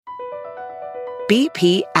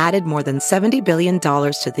BP added more than $70 billion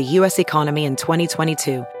to the U.S. economy in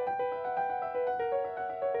 2022.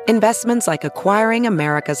 Investments like acquiring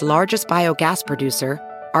America's largest biogas producer,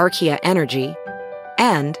 Archaea Energy,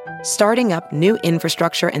 and starting up new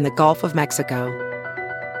infrastructure in the Gulf of Mexico.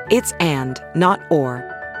 It's and, not or.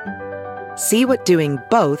 See what doing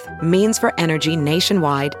both means for energy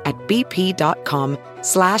nationwide at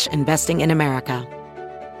bp.com/investing in America.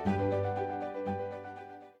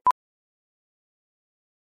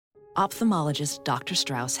 Ophthalmologist Dr.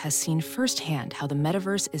 Strauss has seen firsthand how the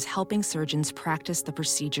metaverse is helping surgeons practice the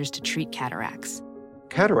procedures to treat cataracts.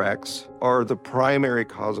 Cataracts are the primary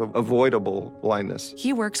cause of avoidable blindness.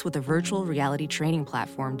 He works with a virtual reality training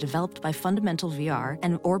platform developed by Fundamental VR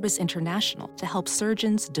and Orbis International to help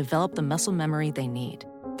surgeons develop the muscle memory they need.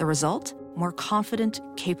 The result? More confident,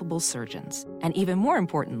 capable surgeons. And even more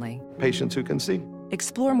importantly, Patients who can see.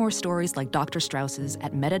 explore more stories like Dr. Strauss's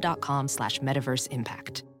at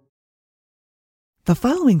meta.com/metaverseimpact. The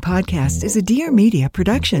following podcast is a Dear Media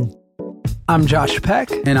production. I'm Josh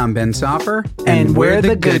Peck. And I'm Ben Soffer. And we're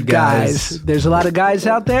the good guys. There's a lot of guys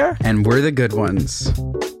out there. And we're the good ones.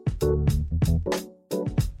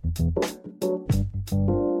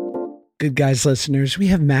 Good guys listeners, we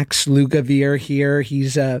have Max Lugavere here.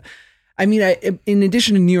 He's in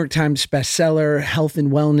addition to New York Times bestseller, health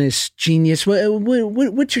and wellness genius,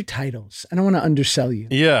 what's your titles? I don't want to undersell you.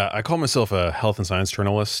 Yeah, I call myself a health and science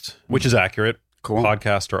journalist, which is accurate. Cool.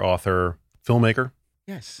 Podcaster, author, filmmaker.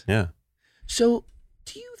 Yes. Yeah. So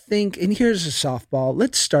do you think, and here's a softball,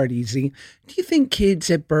 let's start easy. Do you think kids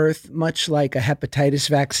at birth, much like a hepatitis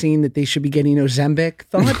vaccine, that they should be getting Ozempic?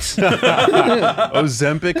 Thoughts?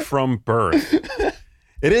 Ozempic from birth.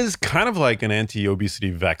 It is kind of like an anti-obesity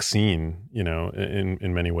vaccine, in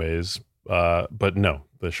many ways. But no,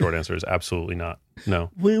 the short answer is absolutely not. No.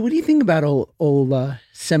 What do you think about old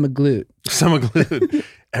semaglute? Semaglute.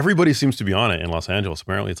 Everybody seems to be on it in Los Angeles.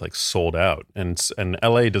 Apparently, it's like sold out, and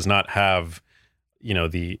LA does not have,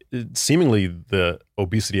 seemingly the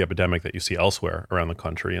obesity epidemic that you see elsewhere around the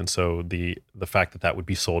country, and so the fact that would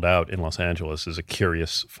be sold out in Los Angeles is a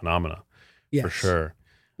curious phenomena, yes. For sure.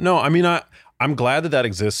 No, I mean, I'm glad that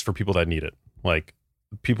exists for people that need it, like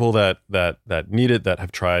people that need it, that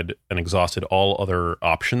have tried and exhausted all other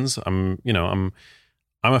options. I'm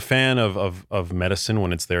a fan of medicine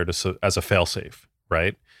when it's there as a fail-safe.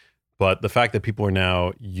 Right. But the fact that people are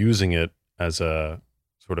now using it as a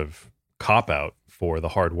sort of cop out for the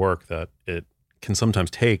hard work that it can sometimes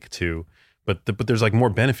take but there's like more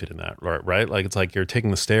benefit in that, right? Like it's like you're taking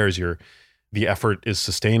the stairs, the effort is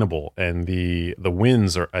sustainable, and the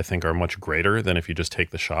wins are much greater than if you just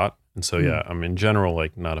take the shot. And so, yeah, I'm in general,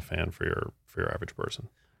 like not a fan for your average person.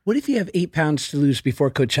 What if you have 8 pounds to lose before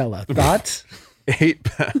Coachella? Thoughts? 8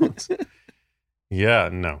 pounds? Yeah,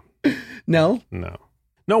 no.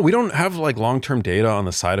 No, we don't have like long-term data on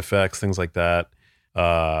the side effects, things like that.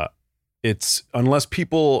 It's unless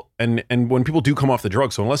people and when people do come off the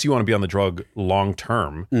drug. So unless you want to be on the drug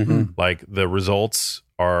long-term, like the results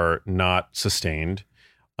are not sustained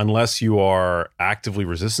unless you are actively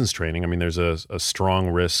resistance training. I mean, there's a strong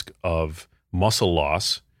risk of muscle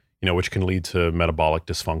loss, which can lead to metabolic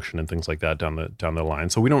dysfunction and things like that down the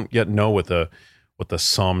line. So we don't yet know what the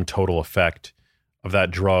sum total effect of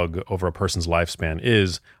that drug over a person's lifespan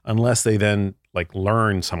is, unless they then like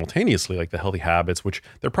learn simultaneously like the healthy habits, which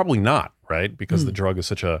they're probably not, right? Because the drug is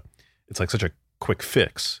such a quick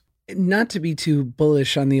fix. Not to be too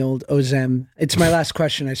bullish on the old Ozem. It's my last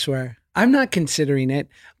question, I swear. I'm not considering it,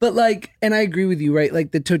 but and I agree with you, right?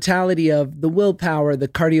 Like the totality of the willpower, the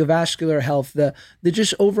cardiovascular health, the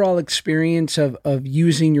just overall experience of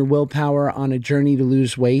using your willpower on a journey to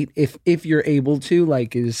lose weight, if you're able to,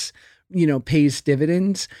 is, pays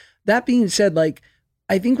dividends. That being said,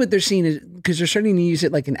 I think what they're seeing is, because they're starting to use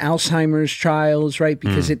it in Alzheimer's trials, right?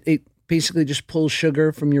 Because it basically just pulls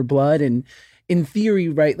sugar from your blood. And in theory,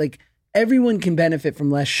 right, everyone can benefit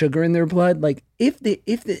from less sugar in their blood.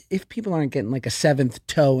 If people aren't getting a seventh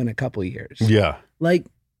toe in a couple of years, yeah,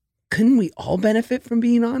 couldn't we all benefit from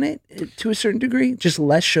being on it to a certain degree? Just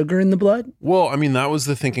less sugar in the blood? Well, I mean, that was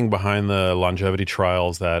the thinking behind the longevity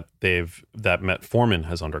trials that metformin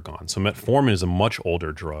has undergone. So metformin is a much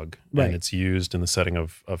older drug, right, and it's used in the setting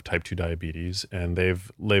of type 2 diabetes. And they've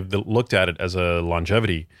looked at it as a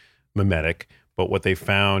longevity mimetic. But what they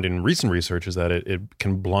found in recent research is that it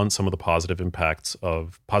can blunt some of the positive effects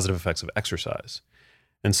of exercise.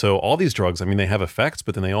 And so all these drugs, I mean, they have effects,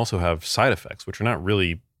 but then they also have side effects, which are not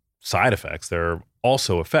really side effects. They're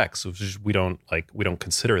also effects, which we don't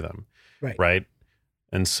consider them. Right.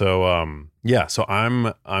 And so, so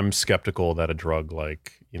I'm skeptical that a drug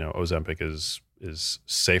like, Ozempic is is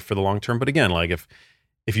safe for the long term. But again, like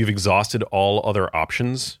if you've exhausted all other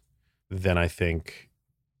options, then I think,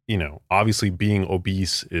 obviously being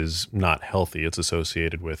obese is not healthy. It's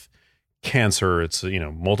associated with cancer. It's,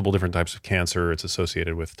 multiple different types of cancer. It's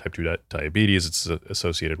associated with type 2 diabetes. It's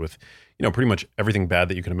associated with, pretty much everything bad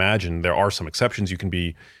that you can imagine. There are some exceptions. You can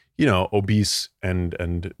be, obese and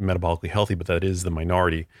metabolically healthy, but that is the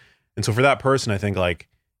minority. And so for that person, I think like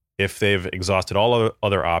if they've exhausted all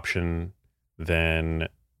other option, then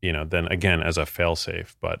again, as a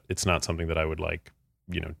fail-safe, but it's not something that I would like,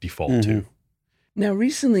 default to. Now,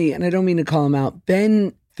 recently, and I don't mean to call him out,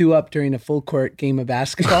 Ben threw up during a full court game of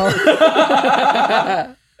basketball.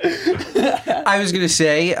 I was going to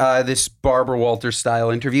say this Barbara Walters style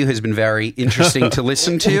interview has been very interesting to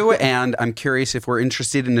listen to, and I'm curious if we're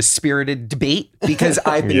interested in a spirited debate, because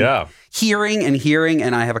I've been hearing,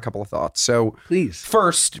 and I have a couple of thoughts. So please,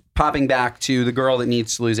 first, popping back to the girl that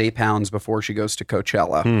needs to lose 8 pounds before she goes to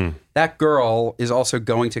Coachella. That girl is also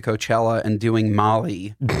going to Coachella and doing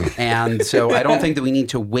Molly, and so I don't think that we need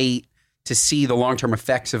to wait to see the long-term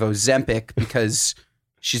effects of Ozempic, because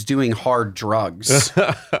she's doing hard drugs.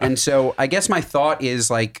 And so I guess my thought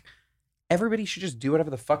is like, everybody should just do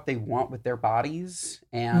whatever the fuck they want with their bodies.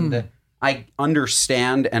 And I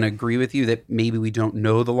understand and agree with you that maybe we don't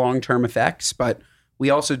know the long-term effects, but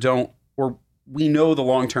we also don't, or we know the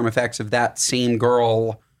long-term effects of that same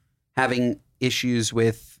girl having issues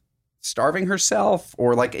with starving herself,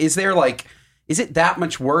 or like, is it that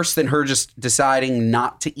much worse than her just deciding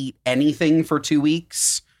not to eat anything for 2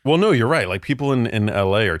 weeks? Well, no, you're right. Like people in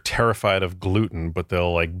LA are terrified of gluten, but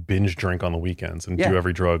they'll like binge drink on the weekends and do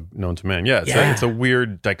every drug known to man. Yeah, it's a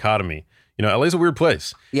weird dichotomy. LA's a weird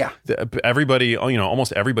place. Yeah. Everybody,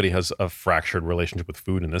 almost everybody has a fractured relationship with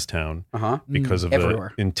food in this town because of the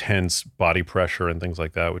intense body pressure and things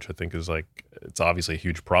like that, which I think is like, it's obviously a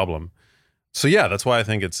huge problem. So yeah, that's why I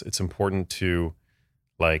think it's important to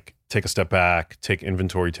like take a step back, take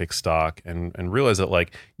inventory, take stock, and realize that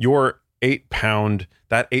like your 8-pound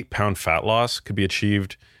fat loss could be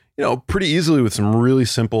achieved, pretty easily with some really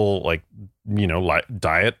simple, like,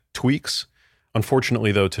 diet tweaks.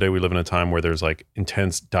 Unfortunately, though, today we live in a time where there's like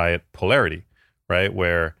intense diet polarity, right?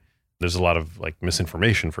 Where there's a lot of like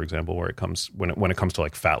misinformation, for example, where it comes when it comes to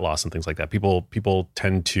like fat loss and things like that. People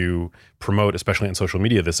tend to promote, especially on social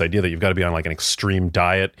media, this idea that you've got to be on like an extreme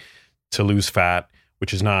diet to lose fat,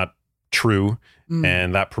 which is not true.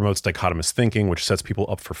 And that promotes dichotomous thinking, which sets people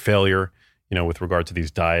up for failure, with regard to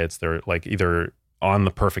these diets. They're like either on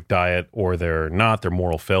the perfect diet or they're not. They're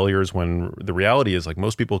moral failures, when the reality is like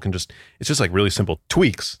most people can it's just like really simple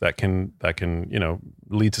tweaks that can,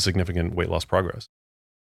 lead to significant weight loss progress.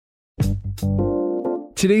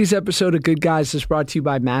 Today's episode of Good Guys is brought to you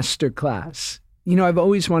by Masterclass. I've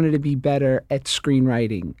always wanted to be better at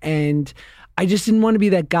screenwriting, and I just didn't want to be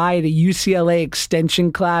that guy at a UCLA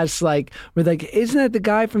extension class, like, where like, isn't that the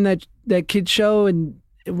guy from that kid show? And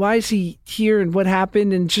why is he here? And what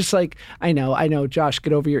happened? And just like, I know, Josh,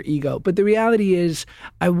 get over your ego. But the reality is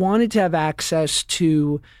I wanted to have access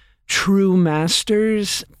to true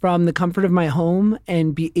masters from the comfort of my home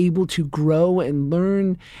and be able to grow and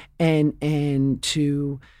learn and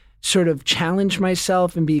to sort of challenge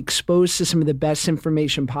myself and be exposed to some of the best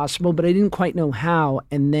information possible, but I didn't quite know how.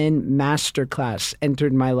 And then Masterclass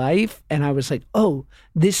entered my life, and I was like, oh,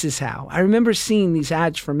 this is how. I remember seeing these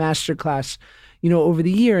ads for Masterclass, over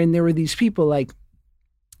the year, and there were these people like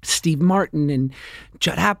Steve Martin and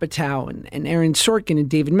Judd Apatow and Aaron Sorkin and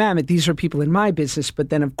David Mamet. These are people in my business,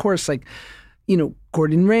 but then of course, like,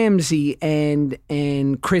 Gordon Ramsay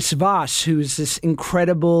and Chris Voss, who's this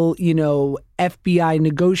incredible, FBI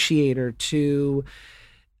negotiator, to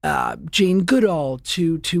Jane Goodall,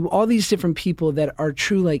 to all these different people that are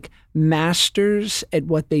true like masters at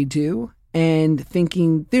what they do, and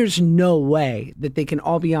thinking there's no way that they can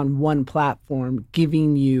all be on one platform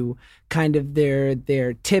giving you kind of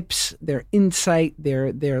their tips, their insight,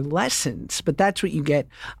 their lessons. But that's what you get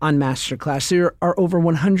on Masterclass. There are over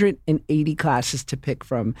 180 classes to pick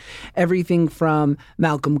from. Everything from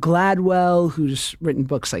Malcolm Gladwell, who's written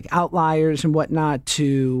books like Outliers and whatnot,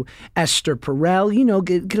 to Esther Perel,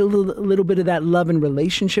 get a little bit of that love and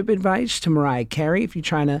relationship advice, to Mariah Carey if you're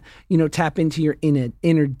trying to, tap into your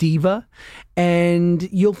inner diva. And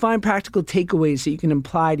you'll find practical takeaways that you can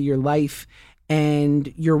apply to your life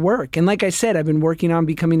and your work. And like I said, I've been working on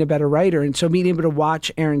becoming a better writer. And so being able to watch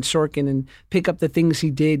Aaron Sorkin and pick up the things he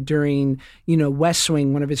did during, West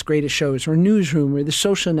Wing, one of his greatest shows, or Newsroom, or The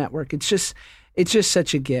Social Network, it's just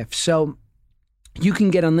such a gift. So you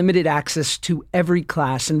can get unlimited access to every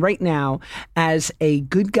class. And right now, as a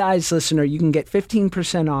Good Guys listener, you can get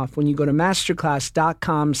 15% off when you go to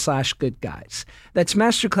masterclass.com/goodguys. That's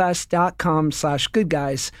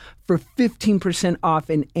masterclass.com/goodguys for 15% off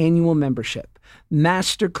an annual membership.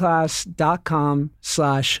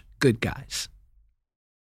 Masterclass.com/goodguys.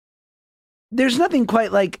 There's nothing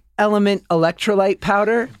quite like Element electrolyte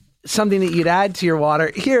powder, something that you'd add to your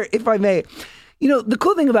water. Here, if I may. You know, the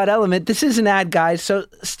cool thing about Element, this is an ad, guys, so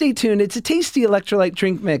stay tuned. It's a tasty electrolyte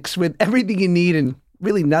drink mix with everything you need and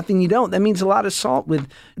really nothing you don't. That means a lot of salt with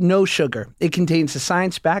no sugar. It contains a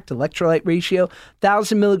science-backed electrolyte ratio,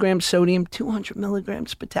 1,000 milligrams sodium, 200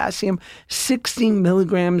 milligrams potassium, 60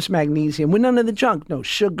 milligrams magnesium, with none of the junk. No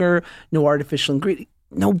sugar, no artificial ingredient,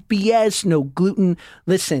 no BS, no gluten.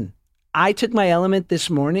 Listen, I took my Element this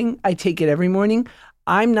morning. I take it every morning.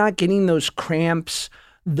 I'm not getting those cramps,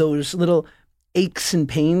 those little aches and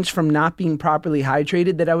pains from not being properly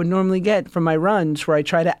hydrated that I would normally get from my runs where I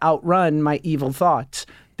try to outrun my evil thoughts.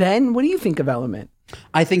 Ben, what do you think of Element?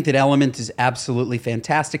 I think that Element is absolutely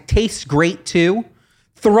fantastic. Tastes great too.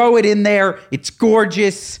 Throw it in there. It's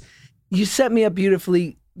gorgeous. You set me up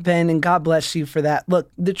beautifully, Ben, and God bless you for that. Look,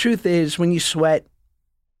 the truth is when you sweat,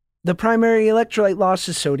 the primary electrolyte loss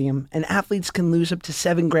is sodium, and athletes can lose up to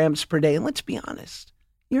 7 grams per day. And let's be honest.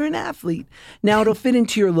 You're an athlete. Now, it'll fit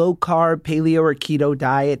into your low-carb, paleo, or keto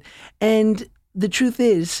diet. And the truth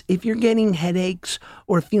is, if you're getting headaches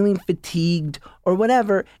or feeling fatigued or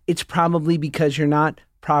whatever, it's probably because you're not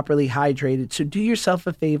properly hydrated. So do yourself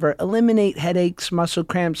a favor. Eliminate headaches, muscle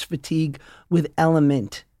cramps, fatigue with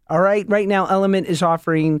Element. All right. Right now, Element is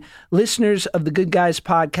offering listeners of the Good Guys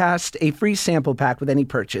podcast a free sample pack with any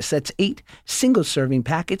purchase. That's 8 single-serving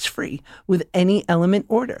packets free with any Element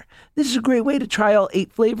order. This is a great way to try all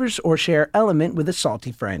 8 flavors or share Element with a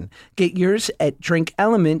salty friend. Get yours at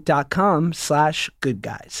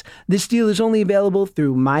drinkelement.com/goodguys. This deal is only available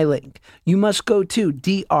through my link. You must go to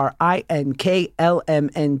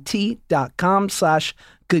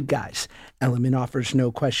drinklmnt.com/goodguys. Element offers no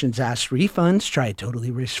questions asked refunds. Try it totally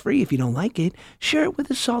risk-free. If you don't like it, share it with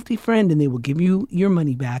a salty friend and they will give you your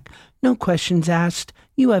money back. No questions asked.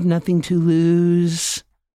 You have nothing to lose.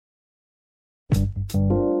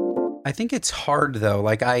 I think it's hard though.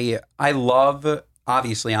 Like I love,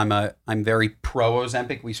 obviously I'm very pro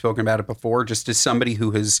Ozempic. We've spoken about it before, just as somebody who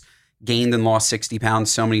has gained and lost 60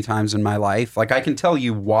 pounds so many times in my life. Like I can tell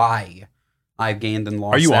you why I've gained and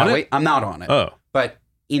lost. Are you that on it? weight. I'm not on it. Oh. But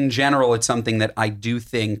in general, it's something that I do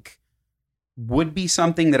think would be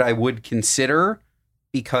something that I would consider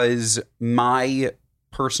because my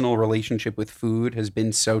personal relationship with food has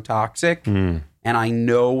been so toxic. And I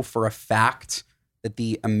know for a fact that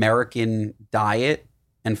the American diet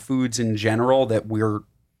and foods in general that we're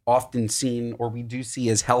often seen or we do see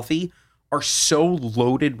as healthy are so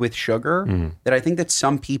loaded with sugar that I think that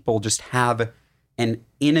some people just have an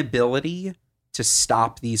inability to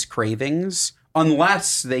stop these cravings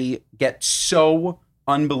unless they get so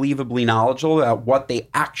unbelievably knowledgeable about what they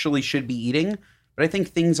actually should be eating. But I think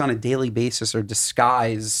things on a daily basis are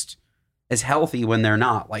disguised as healthy when they're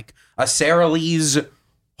not. Like a Sara Lee's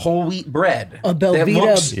whole wheat bread. A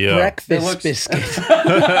Belvita breakfast biscuit.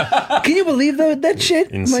 Can you believe that shit?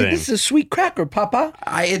 Insane. I'm like, this is a sweet cracker, Papa.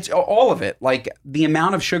 It's all of it. Like the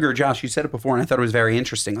amount of sugar, Josh, you said it before, and I thought it was very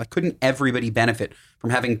interesting. Like, couldn't everybody benefit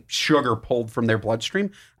from having sugar pulled from their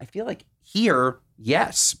bloodstream? I feel like here,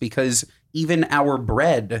 yes, because even our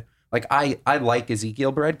bread, like I like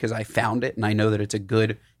Ezekiel bread because I found it and I know that it's a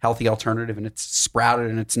good, healthy alternative and it's sprouted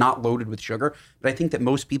and it's not loaded with sugar. But I think that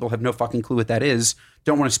most people have no fucking clue what that is,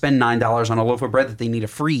 don't want to spend $9 on a loaf of bread that they need to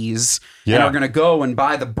freeze and are going to go and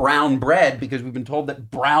buy the brown bread because we've been told that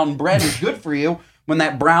brown bread is good for you when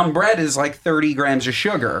that brown bread is like 30 grams of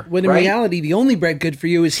sugar. When in reality, the only bread good for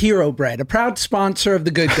you is Hero Bread, a proud sponsor of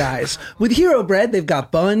the Good Guys. With Hero Bread, they've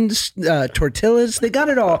got buns, tortillas, they got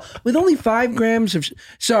it all. With only 5 grams of...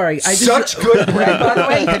 Such good bread, by the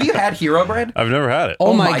way. Have you had Hero Bread? I've never had it.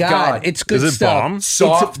 Oh my God. It's good Is it stuff. bomb?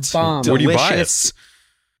 Soft, it's bomb. Where do you buy it? delicious.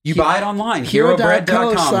 You buy it online,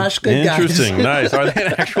 Hero.co/goodguys. Interesting. Nice. Are they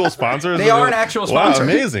an actual sponsor? They are an actual sponsor. Wow,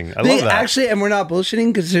 amazing. I They love that. actually, and we're not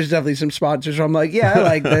bullshitting because there's definitely some sponsors where I'm like, yeah, I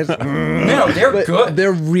like this. No, they're But good.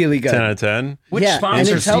 They're really good. 10 out of 10. Which Yeah, and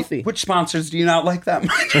sponsors? it's healthy. Which sponsors do you not like that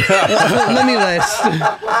much? Let me list.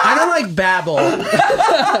 I don't like Babbel.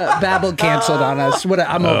 Babbel canceled on us.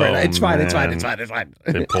 I'm over it. It's fine. It's fine. man. It's fine. It's fine.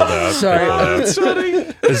 They pulled out.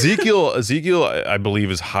 Sorry. Ezekiel, I believe,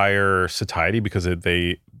 is higher satiety because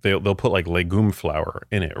they'll put like legume flour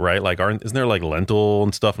in it, right? Like, isn't there like lentil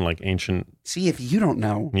and stuff and like ancient? See, if you don't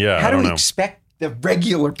know, Yeah, how I do don't we know. expect the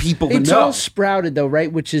regular people to It's know. all sprouted though,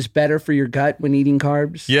 right? Which is better for your gut when eating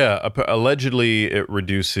carbs. Yeah, allegedly it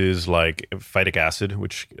reduces like phytic acid,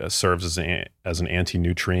 which serves as an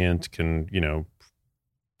anti-nutrient, can,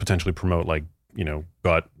 potentially promote like,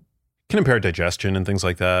 gut, can impair digestion and things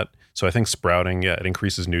like that. So I think sprouting, it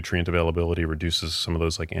increases nutrient availability, reduces some of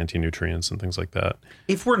those like anti-nutrients and things like that.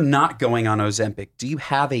 If we're not going on Ozempic, do you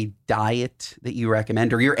have a diet that you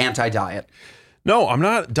recommend, or you're anti-diet? No, I'm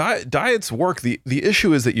not. Diets work. The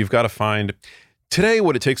issue is that you've got to find today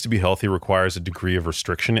what it takes to be healthy requires a degree of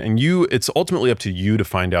restriction, and it's ultimately up to you to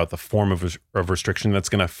find out the form of restriction that's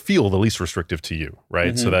going to feel the least restrictive to you,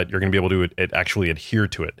 right? So that you're going to be able to actually adhere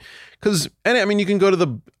to it. You can go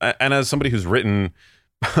to and as somebody who's written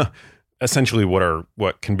essentially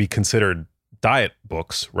what can be considered diet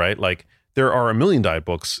books, right? Like there are a million diet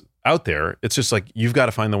books out there. It's just like you've got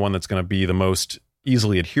to find the one that's going to be the most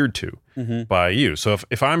easily adhered to by you. So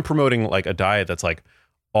if I'm promoting like a diet that's like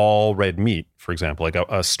all red meat, for example, like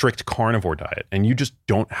a strict carnivore diet, and you just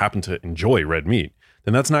don't happen to enjoy red meat,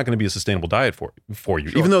 then that's not going to be a sustainable diet for you.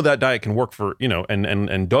 Sure. Even though that diet can work for,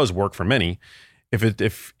 and does work for many,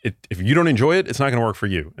 if you don't enjoy it, it's not going to work for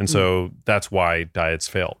you. And so that's why diets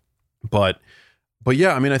fail. But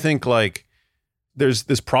yeah, I think like there's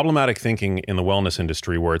this problematic thinking in the wellness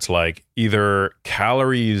industry where it's like either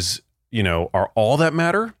calories are all that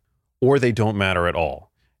matter, or they don't matter at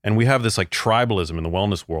all. And we have this like tribalism in the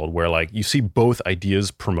wellness world where like you see both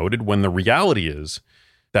ideas promoted when the reality is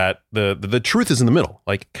that the truth is in the middle.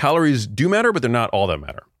 Like calories do matter, but they're not all that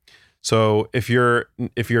matter. So if you're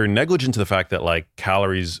negligent to the fact that like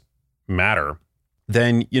calories matter,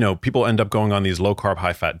 then, people end up going on these low carb,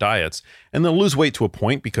 high fat diets, and they'll lose weight to a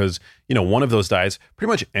point because, one of those diets, pretty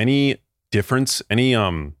much any difference, any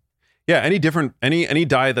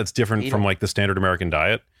diet that's different from like the standard American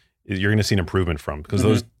diet, you're going to see an improvement from, because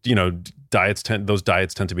those diets tend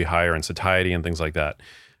to be higher in satiety and things like that.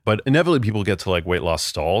 But inevitably people get to like weight loss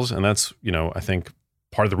stalls, and that's I think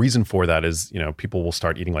part of the reason for that is people will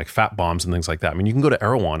start eating like fat bombs and things like that. You can go to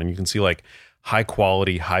Erewhon and you can see like high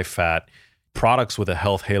quality, high fat products with a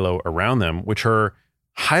health halo around them, which are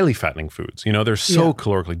highly fattening foods. They're so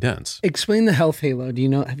calorically dense. Explain the health halo. Do you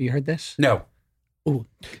know? Have you heard this? No. Ooh,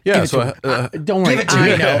 yeah. So don't worry.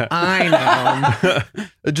 I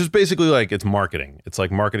know. Just basically like it's marketing. It's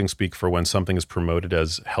like marketing speak for when something is promoted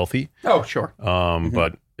as healthy. Oh, sure.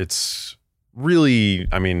 But it's really,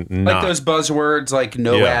 not like those buzzwords like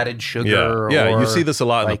no added sugar. Yeah. Or you see this a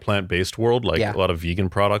lot like, in the plant-based world. Like a lot of vegan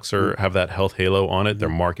products have that health halo on it. They're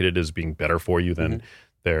marketed as being better for you than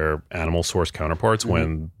their animal source counterparts,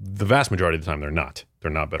 when the vast majority of the time they're not.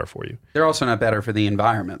 They're not better for you. They're also not better for the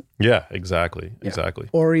environment. Yeah, exactly. Exactly.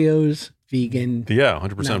 Oreos, vegan. Yeah,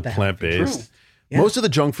 100% plant-based. Yeah. Most of the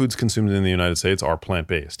junk foods consumed in the United States are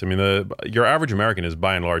plant-based. Your average American is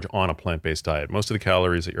by and large on a plant-based diet. Most of the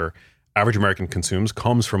calories that your average American consumes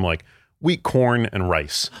comes from like wheat, corn, and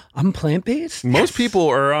rice. I'm plant-based? Most people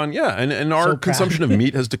are on, and our consumption of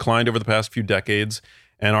meat has declined over the past few decades,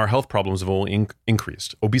 and our health problems have only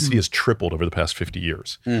increased. Obesity has tripled over the past 50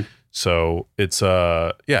 years. So it's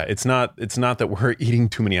it's not that we're eating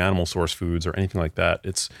too many animal source foods or anything like that.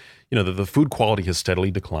 It's the food quality has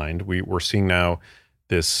steadily declined. We're seeing now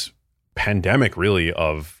this pandemic really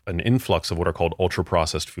of an influx of what are called ultra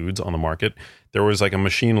processed foods on the market. There was like a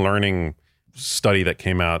machine learning study that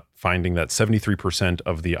came out finding that 73%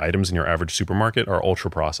 of the items in your average supermarket are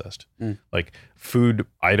ultra processed, like food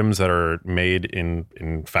items that are made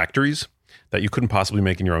in factories that you couldn't possibly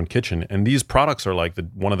make in your own kitchen. And these products are like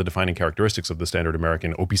one of the defining characteristics of the standard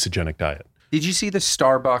American obesogenic diet. Did you see the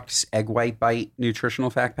Starbucks egg white bite nutritional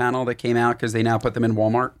fact panel that came out because they now put them in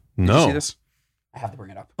Walmart? Did you see this? I have to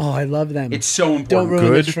bring it up. Oh, I love them. It's so important. Don't ruin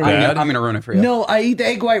Good, it for bad? me. I'm going to ruin it for you. No, I eat the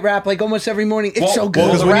egg white wrap like almost every morning. It's so good.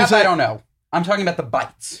 Well, the wrap, I don't know. I'm talking about the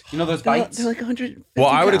bites. You know those bites? They're like 150 Well,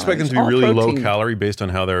 I would expect them to be all really protein. low calorie based on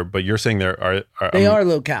how they're, but you're saying They are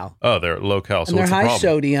low cal. Oh, they're low cal. So And they're what's the high problem?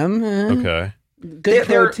 sodium. Okay. Good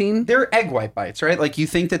protein. They're egg white bites, right? Like you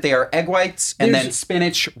think that they are egg whites and then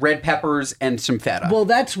spinach, red peppers, and some feta. Well,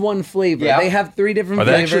 that's one flavor. Yeah. They have 3 different Are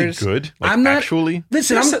they flavors. actually good? Like I'm not, actually?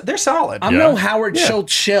 Listen, they're solid. I'm no Howard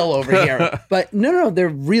Schultz shill over here. But no, they're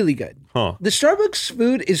really good. Huh. The Starbucks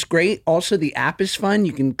food is great. Also, the app is fun.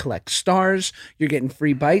 You can collect stars. You're getting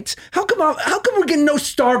free bites. How come we're getting no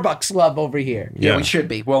Starbucks love over here? Yeah, we should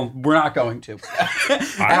be. Well, we're not going to.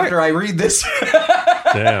 After I read this.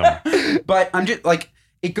 Damn. But I'm just like,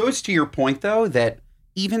 it goes to your point, though, that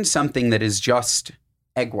even something that is just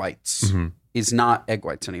egg whites is not egg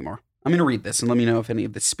whites anymore. I'm going to read this and let me know if any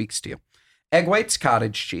of this speaks to you. Egg whites,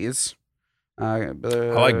 cottage cheese. I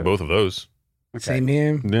like both of those. Okay. Same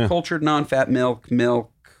here. Yeah. Cultured non-fat milk,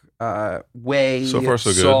 whey, So far,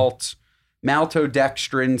 so good. salt,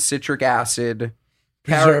 maltodextrin, citric acid,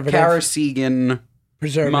 Preservative. caracegan,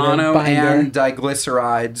 Preservative. mono binder. and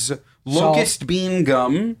diglycerides, locust bean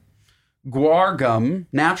gum, guar gum,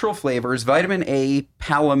 natural flavors, vitamin A,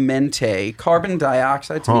 palamente, carbon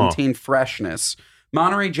dioxide to maintain freshness,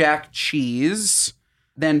 Monterey Jack cheese,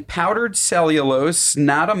 then powdered cellulose,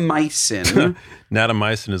 natamycin,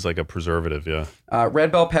 Natamycin is like a preservative, yeah.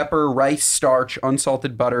 red bell pepper, rice starch,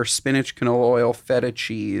 unsalted butter, spinach, canola oil, feta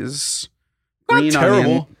cheese. Green terrible.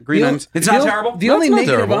 onion. Green onions. It's not terrible? The only That's not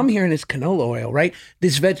negative terrible. I'm hearing is canola oil, right?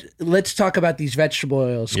 Let's talk about these vegetable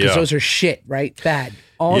oils because Yeah. those are shit, right? Bad.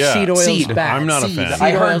 All Yeah. seed oils Seed. bad. I'm not a Seed. fan.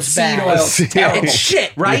 I heard oil's seed bad. oil's terrible. It's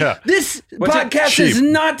shit, Right? Yeah. This What's it? podcast is Cheap.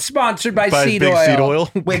 not sponsored by By seed big oil. seed oil?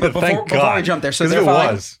 Wait, but Thank before God. we jump there, so 'Cause they're if it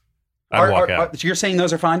fine? was, I'd walk out. So you're saying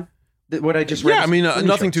those are fine? What I just read? Yeah, I mean, Let me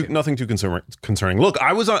nothing check too concerning. Look,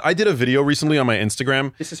 I did a video recently on my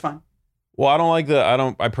Instagram. This is fine. Well,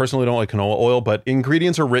 I personally don't like canola oil, but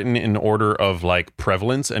ingredients are written in order of like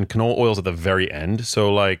prevalence, and canola oil's at the very end.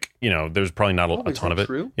 So like, there's probably not a Is ton that of it.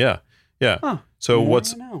 true? Yeah. Yeah. Huh. So I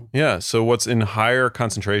what's don't know. so what's in higher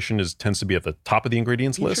concentration tends to be at the top of the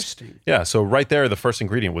ingredients list. Interesting. Yeah. So right there, the first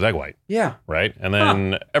ingredient was egg white, Yeah. right? And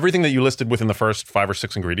then everything that you listed within the first 5 or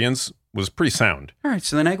 6 ingredients was pretty sound. All right,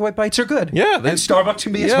 so then egg white bites are good. Yeah, and Starbucks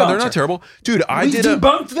can be a Yeah, sponsor. they're not terrible, dude. I We did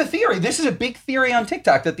debunked the theory. This is a big theory on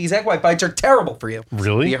TikTok that these egg white bites are terrible for you.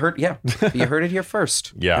 Really? You heard? Yeah. You heard it here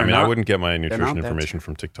first. Yeah, I They're mean, I not- wouldn't get my not nutrition that information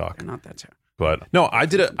from TikTok. They're not that terrible. But no, I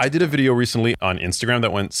did a video recently on Instagram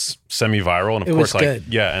that went semi-viral, and of It course, was good.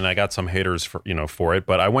 and I got some haters for it.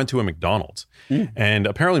 But I went to a McDonald's, and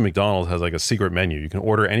apparently McDonald's has like a secret menu. You can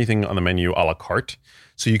order anything on the menu a la carte.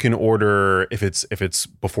 So you can order if it's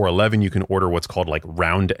before 11, you can order what's called like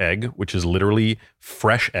round egg, which is literally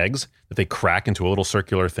fresh eggs that they crack into a little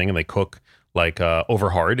circular thing and they cook like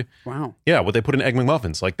over hard. Wow. Yeah, what they put in egg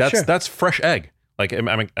McMuffins, like Sure. that's fresh egg. Like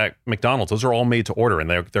at McDonald's, those are all made to order, and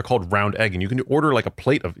they're called round egg, and you can order like a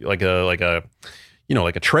plate of like a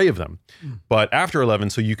tray of them. But after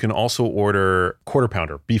 11, so you can also order quarter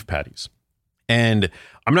pounder beef patties. And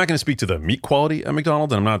I'm not going to speak to the meat quality at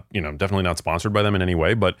McDonald's, and I'm not, definitely not sponsored by them in any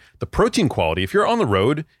way. But the protein quality, if you're on the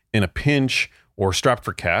road in a pinch or strapped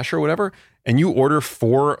for cash or whatever, and you order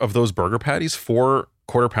 4 of those burger patties, 4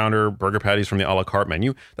 quarter pounder burger patties from the a la carte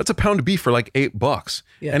menu, that's a pound of beef for like $8.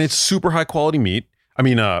 Yes. And it's super high quality meat.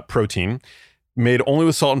 Protein made only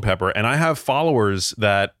with salt and pepper. And I have followers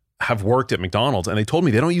that have worked at McDonald's, and they told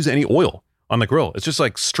me they don't use any oil on the grill. It's just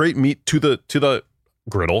like straight meat to the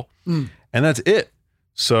griddle, and that's it.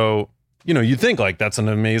 So, you'd think like that's an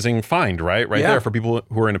amazing find, right? Right Yeah. there for people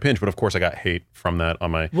who are in a pinch. But of course, I got hate from that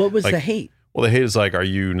on my. What was like, the hate? Well, the hate is like, are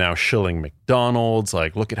you now shilling McDonald's?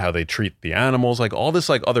 Like, look at how they treat the animals. Like all this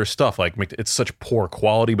like other stuff. Like it's such poor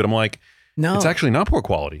quality. But I'm like, No. it's actually not poor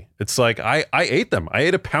quality. It's like I ate them. I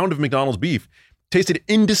ate a pound of McDonald's beef. Tasted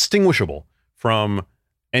indistinguishable from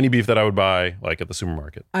any beef that I would buy like at the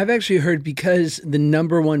supermarket. I've actually heard because the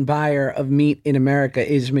number one buyer of meat in America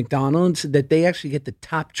is McDonald's that they actually get the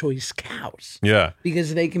top choice cows Yeah.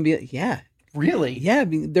 because they can be, Really? yeah,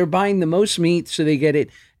 they're buying the most meat so they get it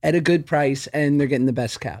at a good price and they're getting the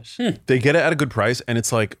best cows. They get it at a good price, and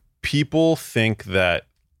it's like people think that,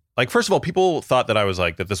 like, first of all, people thought that I was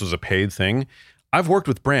like that this was a paid thing. I've worked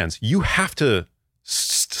with brands. You have to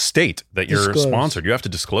state that you're Disclose. sponsored. You have to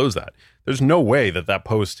disclose that. There's no way that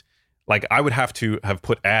post, like, I would have to have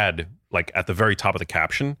put ad like at the very top of the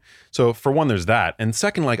caption. So for one, there's that, and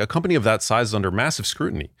second, like a company of that size is under massive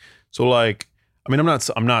scrutiny. So like, I mean,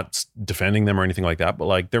 I'm not defending them or anything like that, but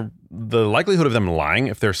like the likelihood of them lying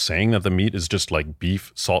if they're saying that the meat is just like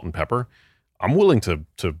beef, salt, and pepper, I'm willing to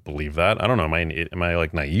believe that. I don't know. Am I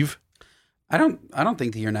like naive? I don't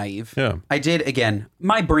think that you're naive. Yeah. I did, again,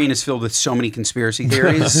 my brain is filled with so many conspiracy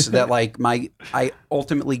theories that like I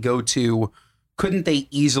ultimately go to, couldn't they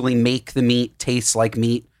easily make the meat taste like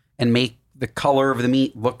meat and make the color of the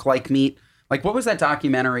meat look like meat? Like, what was that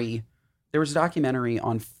documentary? There was a documentary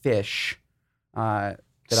on fish.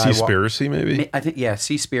 Seaspiracy, maybe? I think, yeah,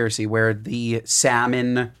 Seaspiracy, where the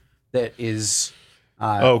salmon that is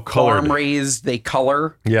colored. farm raised, they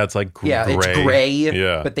color. Yeah, it's like gray. Yeah, it's gray,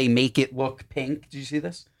 Yeah. but they make it look pink. Did you see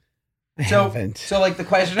this? I So, haven't. so like the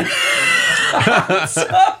question.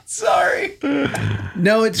 Sorry.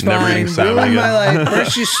 No, it's Never fine. eating salmon Ruin my again. life.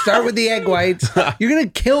 First, you start with the egg whites. You're gonna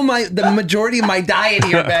kill the majority of my diet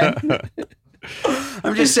here, Ben.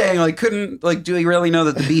 I'm just saying, like, do we really know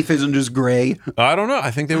that the beef isn't just gray? I don't know.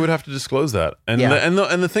 I think they would have to disclose that. And Yeah.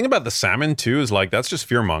 the thing about the salmon too is like that's just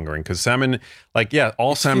fear mongering because salmon, like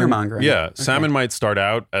all salmon, fear-mongering. yeah, Okay. salmon might start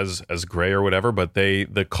out as gray or whatever, but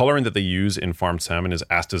the coloring that they use in farmed salmon is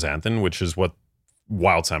astaxanthin, which is what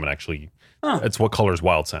wild salmon actually. It's what colors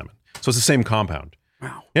wild salmon. So it's the same compound.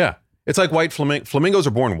 Wow. Yeah, it's like white flamingos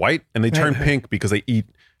are born white and they turn pink because they eat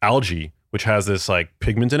algae, which has this like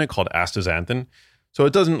pigment in it called astaxanthin. So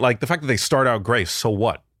it doesn't like the fact that they start out gray. So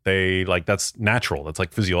what? They like that's natural. That's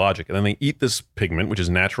like physiologic. And then they eat this pigment, which is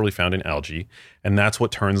naturally found in algae, and that's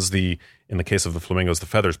what turns in the case of the flamingos, the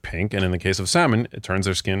feathers pink, and in the case of salmon, it turns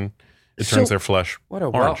their skin, turns their flesh What a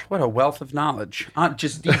orange. what a wealth of knowledge.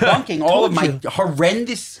 Just debunking all of my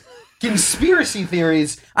horrendous conspiracy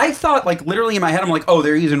theories. I thought, like, literally in my head, I'm like, oh,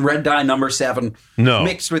 they're using red dye number 7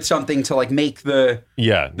 mixed with something to like make the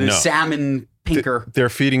salmon pinker. They're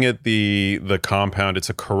feeding it the compound. It's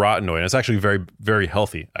a carotenoid. And it's actually very, very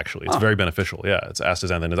healthy, actually. It's very beneficial. Yeah, it's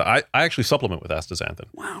astaxanthin. I actually supplement with astaxanthin.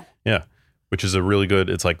 Wow. Yeah, which is a really good,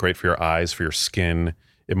 it's like great for your eyes, for your skin.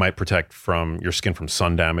 It might protect from your skin from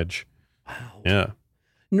sun damage. Wow. Yeah.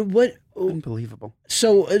 What? Unbelievable.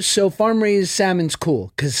 So farm raised salmon's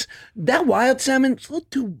cool because that wild salmon's a little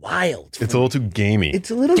too wild. It's a little too gamey.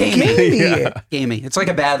 It's a little gamey. Yeah. Gamey. It's like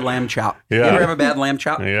a bad lamb chop. Yeah. You ever have a bad lamb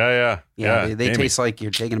chop? Yeah. They gamey. taste like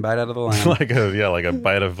you're taking a bite out of the lamb. like a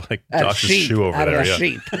bite of like Josh's shoe over out there. Of a Yeah.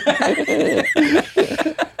 sheep.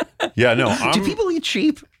 Yeah, no. Do people eat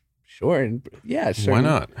sheep? Sure. Yeah. Sure. Why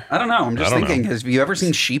not? I don't know. I'm just thinking. Have you ever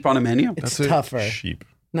seen sheep on a menu? It's That's tougher. Sheep.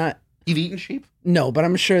 Not. You've eaten sheep? No, but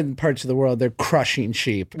I'm sure in parts of the world they're crushing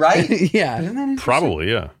sheep. Right? Yeah. Isn't that interesting? Probably,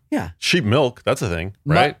 yeah. Yeah. Sheep milk, that's a thing,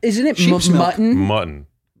 right? Isn't it Sheep's milk. mutton? Mutton.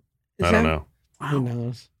 Is I don't that- know. Who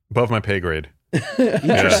knows? Above my pay grade.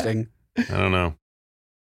 Interesting. I don't know.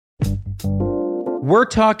 We're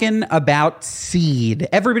talking about seed.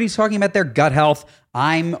 Everybody's talking about their gut health.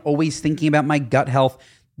 I'm always thinking about my gut health.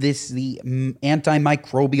 The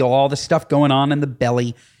antimicrobial, all the stuff going on in the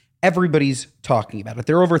belly. Everybody's talking about it.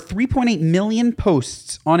 There are over 3.8 million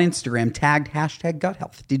posts on Instagram tagged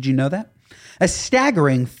 #GutHealth. Did you know that? A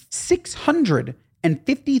staggering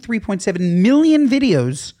 653.7 million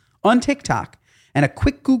videos on TikTok and a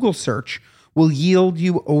quick Google search will yield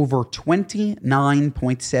you over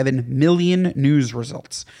 29.7 million news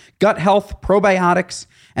results. Gut health, probiotics,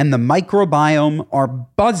 and the microbiome are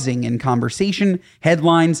buzzing in conversation,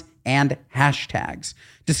 headlines, and hashtags.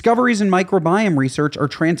 Discoveries in microbiome research are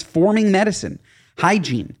transforming medicine,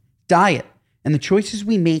 hygiene, diet, and the choices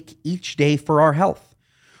we make each day for our health.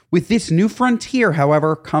 With this new frontier,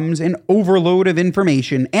 however, comes an overload of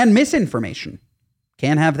information and misinformation.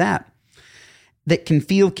 Can't have that. That can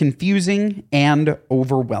feel confusing and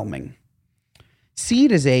overwhelming.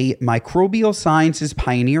 Seed is a microbial sciences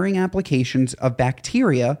pioneering applications of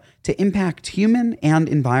bacteria to impact human and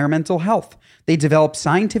environmental health. They develop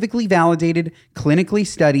scientifically validated, clinically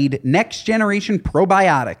studied, next-generation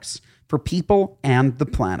probiotics for people and the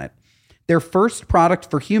planet. Their first product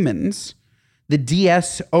for humans, the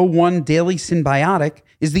DS-01 Daily Synbiotic,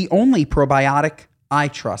 is the only probiotic I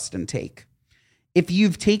trust and take. If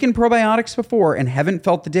you've taken probiotics before and haven't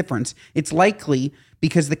felt the difference, it's likely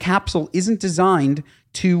because the capsule isn't designed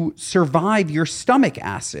to survive your stomach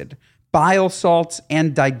acid, bile salts,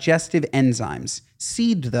 and digestive enzymes.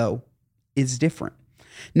 Seed, though, is different.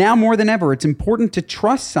 Now more than ever, it's important to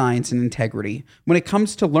trust science and integrity when it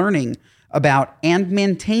comes to learning about and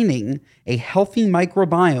maintaining a healthy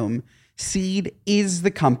microbiome. Seed is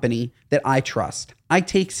the company that I trust. I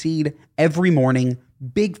take Seed every morning.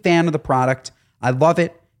 Big fan of the product. I love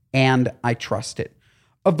it and I trust it.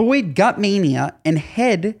 Avoid gut mania and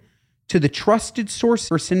head to the trusted source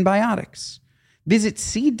for symbiotics. Visit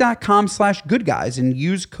seed.com/goodguys and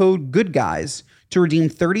use code goodguys to redeem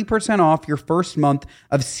 30% off your first month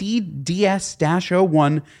of Seed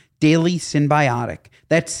DS-01 Daily Synbiotic.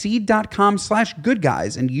 That's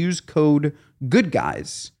seed.com/goodguys and use code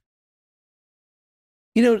goodguys.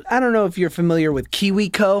 You know, I don't know if you're familiar with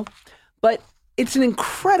KiwiCo, but it's an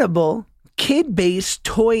incredible kid-based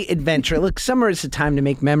toy adventure. Look, summer is the time to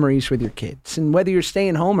make memories with your kids. And whether you're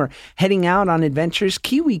staying home or heading out on adventures,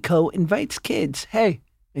 KiwiCo invites kids,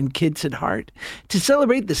 and kids at heart, to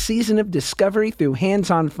celebrate the season of discovery through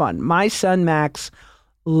hands-on fun. My son, Max,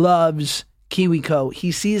 loves KiwiCo.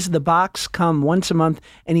 He sees the box come once a month,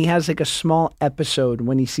 and he has like a small episode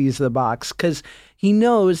when he sees the box because he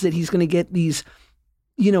knows that he's going to get these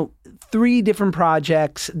 3 different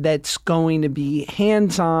projects that's going to be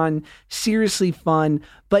hands-on, seriously fun,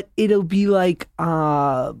 but it'll be like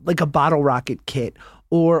a bottle rocket kit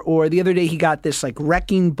Or the other day he got this like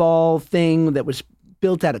wrecking ball thing that was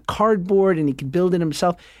built out of cardboard and he could build it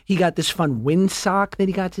himself. He got this fun windsock that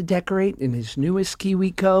he got to decorate in his newest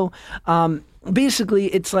KiwiCo. Basically,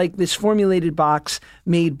 it's like this formulated box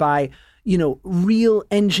made by, real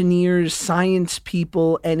engineers, science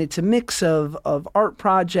people, and it's a mix of art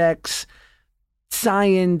projects,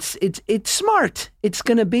 science. It's smart. It's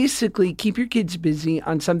going to basically keep your kids busy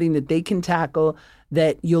on something that they can tackle,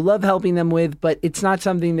 that you'll love helping them with, but it's not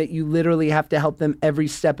something that you literally have to help them every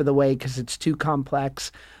step of the way because it's too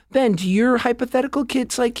complex. Ben, do your hypothetical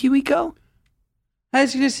kids like KiwiCo? I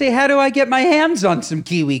was going to say, how do I get my hands on some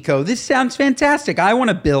KiwiCo? This sounds fantastic. I want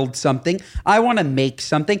to build something. I want to make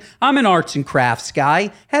something. I'm an arts and crafts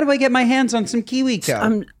guy. How do I get my hands on some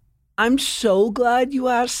KiwiCo? I'm so glad you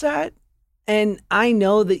asked that. And I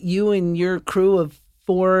know that you and your crew of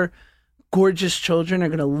 4 gorgeous children are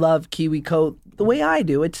going to love KiwiCo the way I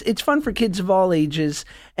do. It's fun for kids of all ages,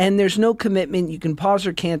 and there's no commitment. You can pause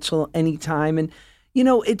or cancel anytime. And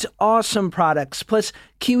it's awesome products. Plus,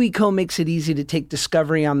 KiwiCo makes it easy to take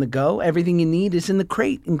discovery on the go. Everything you need is in the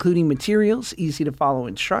crate, including materials, easy to follow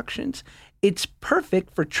instructions. It's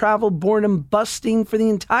perfect for travel, boredom busting for the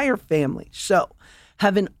entire family. So,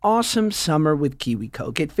 have an awesome summer with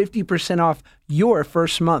KiwiCo. Get 50% off your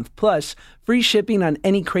first month, plus free shipping on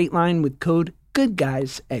any crate line with code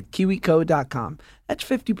GOODGUYS at KiwiCo.com. That's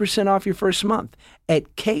 50% off your first month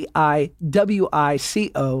at KIWICO.com.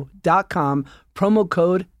 Promo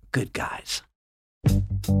code GOODGUYS.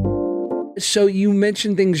 So you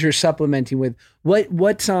mentioned things you're supplementing with.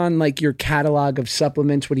 What's on like your catalog of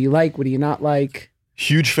supplements? What do you like? What do you not like?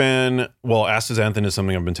 Huge fan. Well, astaxanthin is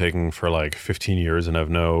something I've been taking for like 15 years and I have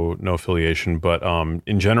no affiliation. But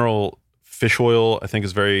in general, fish oil I think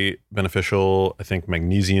is very beneficial. I think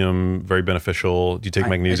magnesium, very beneficial. Do you take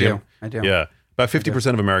magnesium? I do. Yeah. About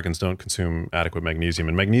 50% of Americans don't consume adequate magnesium.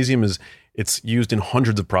 And magnesium it's used in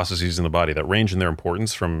hundreds of processes in the body that range in their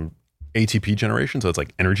importance from ATP generation, so it's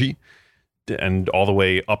like energy, and all the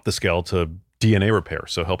way up the scale to DNA repair,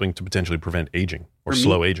 so helping to potentially prevent aging or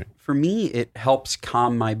slow aging. For me, it helps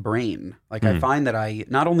calm my brain. Like I find that I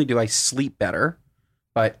not only do I sleep better,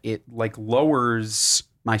 but it like lowers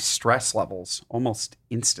my stress levels almost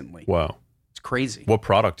instantly. Wow. It's crazy. What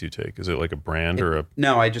product do you take? Is it like a brand or a...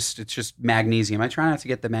 No, it's just magnesium. I try not to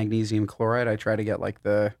get the magnesium chloride. I try to get like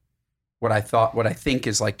what I think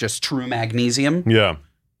is like just true magnesium. Yeah.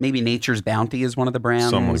 Maybe Nature's Bounty is one of the brands,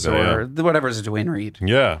 something like that, or whatever's a Dwayne Reed.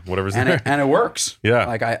 Yeah, whatever's and there. And it works. Yeah.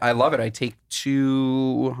 Like I love it. I take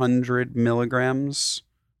 200 milligrams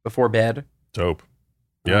before bed. Dope.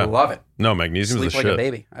 Yeah. I love it. No, magnesium is the Sleep like shit. a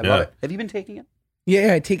baby. I love it. Have you been taking it?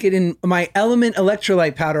 Yeah, I take it in my Element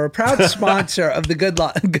electrolyte powder, a proud sponsor of the Good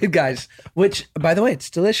Guys, which, by the way, it's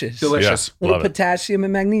delicious. Delicious. Yeah, Little love it. potassium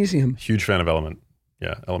and magnesium. Huge fan of Element.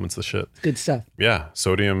 Yeah, Element's the shit. Good stuff. Yeah,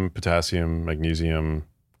 sodium, potassium, magnesium,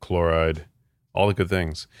 chloride, all the good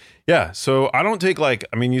things. Yeah, so I don't take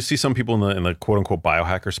you see some people in the quote unquote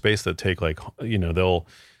biohacker space that take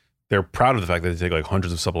they're proud of the fact that they take like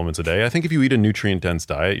hundreds of supplements a day. I think if you eat a nutrient dense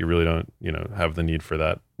diet, you really don't, have the need for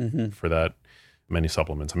that, for that many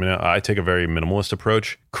supplements. I mean, I take a very minimalist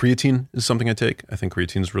approach. Creatine is something I take. I think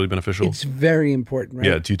creatine is really beneficial. It's very important, right?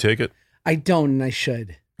 Yeah, do you take it? I don't, and I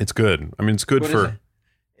should. It's good. I mean, it's good for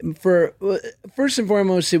first and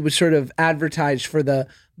foremost, it was sort of advertised for the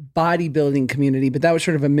bodybuilding community, but that was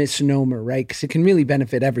sort of a misnomer, right? Because it can really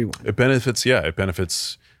benefit everyone. It benefits. Yeah, it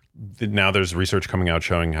benefits. Now there's research coming out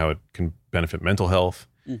showing how it can benefit mental health.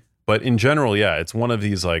 But in general, yeah, it's one of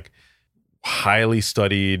these like highly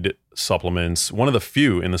studied supplements, one of the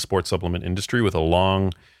few in the sports supplement industry with a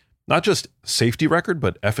long, not just safety record,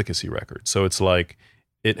 but efficacy record. So it's like,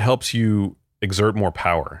 it helps you exert more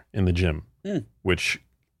power in the gym, which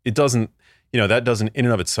it doesn't, that doesn't in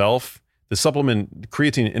and of itself, the supplement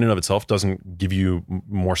creatine in and of itself doesn't give you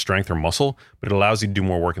more strength or muscle, but it allows you to do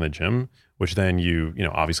more work in the gym, which then you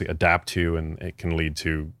obviously adapt to, and it can lead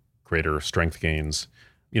to greater strength gains,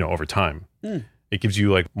 over time. It gives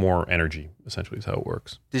you like more energy, essentially is how it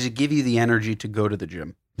works. Does it give you the energy to go to the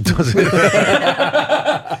gym? Does it?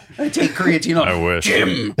 I take creatine on I wish.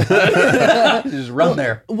 Gym. Just run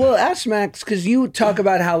there. Well, ask Max, because you talk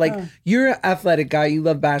about how you're an athletic guy, you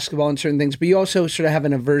love basketball and certain things, but you also sort of have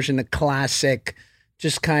an aversion to classic,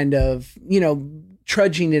 just kind of,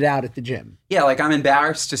 trudging it out at the gym. Yeah, I'm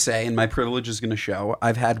embarrassed to say, and my privilege is going to show,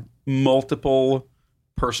 I've had multiple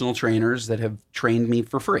personal trainers that have trained me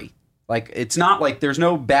for free. It's not like there's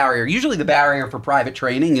no barrier. Usually the barrier for private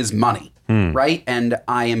training is money, right? And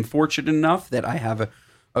I am fortunate enough that I have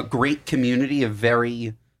a great community of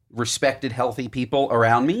very respected, healthy people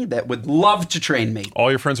around me that would love to train me. All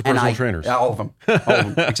your friends are personal trainers. All of them,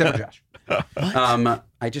 except for Josh.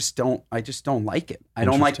 I just don't like it. I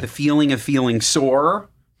don't like the feeling of feeling sore.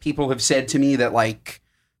 People have said to me that like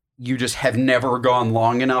you just have never gone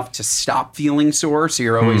long enough to stop feeling sore, so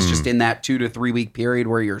you're always just in that 2 to 3 week period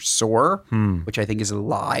where you're sore, which I think is a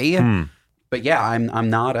lie. But yeah, I'm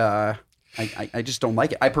not I just don't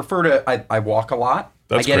like it. I prefer to I walk a lot.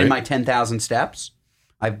 That's I get in great. my 10,000 steps.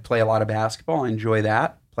 I play a lot of basketball. I enjoy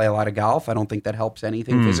that. Play a lot of golf. I don't think that helps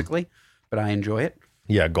anything physically, but I enjoy it.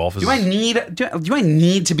 Yeah, golf is... Do I need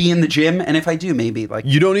to be in the gym? And if I do, maybe like...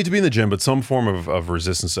 You don't need to be in the gym, but some form of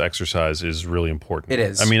resistance exercise is really important. It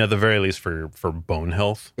is. I mean, at the very least for bone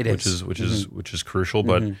health, It is. which is crucial.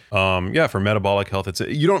 But yeah, for metabolic health,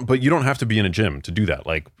 you don't have to be in a gym to do that.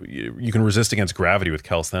 Like you can resist against gravity with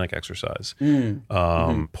calisthenic exercise,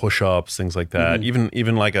 push-ups, things like that.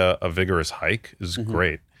 Even like a vigorous hike is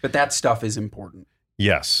great. But that stuff is important.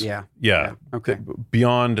 Yes. Yeah. Okay.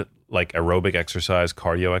 Beyond like aerobic exercise,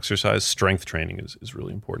 cardio exercise, strength training is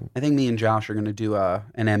really important. I think me and Josh are going to do an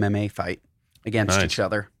MMA fight against Nice. each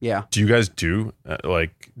other. Yeah. Do you guys do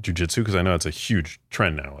like jujitsu? Because I know it's a huge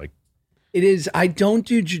trend now. Like, It is. I don't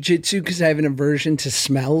do jujitsu because I have an aversion to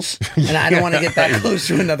smells, and I don't want to get that close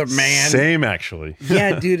to another man. Same, actually.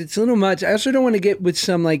 Yeah, dude, it's a little much. I also don't want to get with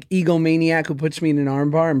some like egomaniac who puts me in an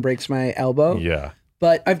armbar and breaks my elbow. Yeah.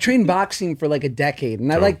 But I've trained boxing for like a decade,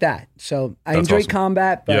 and I like that. So I That's enjoy awesome.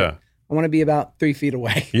 combat, but Yeah. I want to be about 3 feet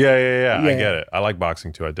away. Yeah. I Yeah. get it. I like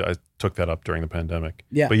boxing too. I took that up during the pandemic.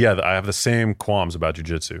 Yeah. But yeah, I have the same qualms about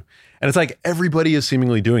jujitsu. And it's like everybody is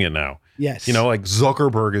seemingly doing it now. Yes. You know, like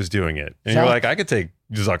Zuckerberg is doing it. And you're Zuck. like, I could take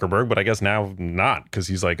Zuckerberg, but I guess now not because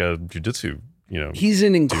he's like a jujitsu, He's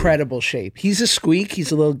in incredible shape. He's a squeak. He's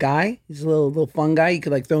a little guy. He's a little fun guy. You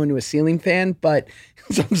could like throw into a ceiling fan, but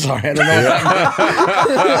I'm sorry, I don't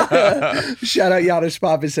know. Shout out Yados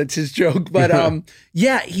Pappas, that's his joke. But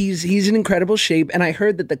yeah, he's in incredible shape. And I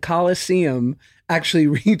heard that the Coliseum actually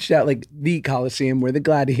reached out, like the Coliseum where the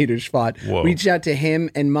gladiators fought, Whoa. reached out to him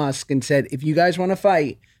and Musk and said, if you guys want to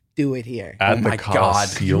fight, do it here. At Oh the my God.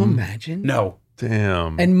 Can you Coliseum. imagine? No.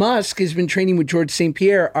 Damn. And Musk has been training with George St.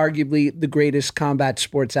 Pierre, arguably the greatest combat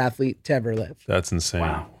sports athlete to ever live. That's insane.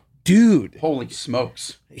 Wow. Dude, Holy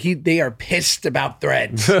smokes. they are pissed about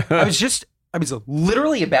Threads. I was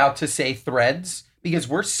literally about to say Threads because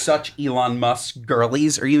we're such Elon Musk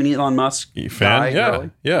girlies. Are you an Elon Musk You guy, fan? Yeah. girly?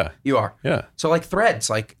 Yeah. You are. Yeah. So like Threads,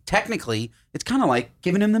 like technically, it's kind of like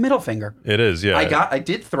giving him the middle finger. It is. Yeah. I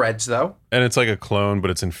did Threads though. And it's like a clone, but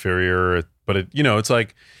it's inferior. But it's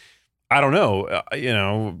like, I don't know.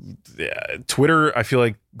 Twitter, I feel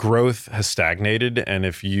like growth has stagnated. And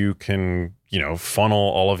if you can, funnel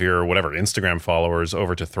all of your whatever Instagram followers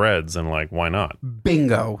over to Threads, and like, why not?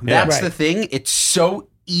 Bingo. Yeah. That's Right. the thing. It's so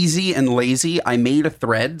easy and lazy. I made a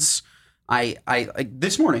Threads. I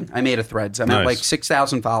this morning I made a Threads. I'm at Nice. like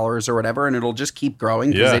 6,000 followers or whatever, and it'll just keep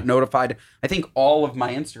growing because Yeah. it notified I think all of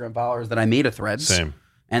my Instagram followers that I made a Threads. Same.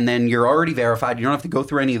 And then you're already verified. You don't have to go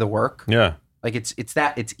through any of the work. Yeah. Like it's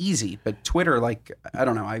easy. But Twitter, like I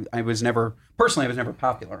don't know. I was never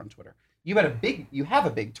popular on Twitter. You have a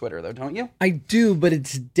big Twitter though, don't you? I do, but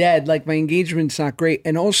it's dead. Like my engagement's not great.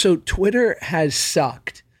 And also Twitter has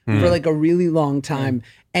sucked for like a really long time.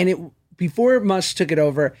 And before Musk took it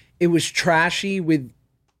over, it was trashy with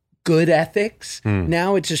good ethics.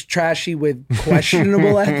 Now it's just trashy with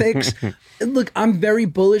questionable ethics. Look, I'm very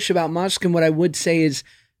bullish about Musk. And what I would say is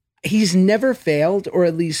he's never failed, or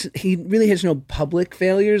at least he really has no public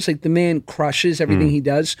failures. Like the man crushes everything he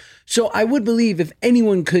does. So I would believe if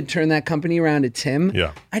anyone could turn that company around, it's him.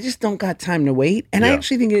 Yeah. I just don't got time to wait. And I Yeah.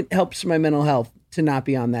 actually think it helps my mental health to not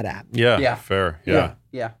be on that app. Yeah. Yeah. Fair. Yeah.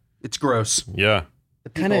 Yeah. It's gross. Yeah.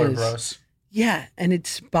 The people Kinda are is. gross. Yeah, and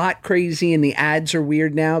it's bot crazy, and the ads are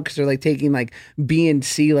weird now because they're like taking like B and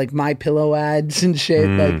C, like My Pillow ads and shit.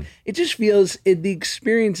 Like it just feels the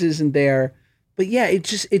experience isn't there. But yeah,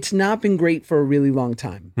 it's not been great for a really long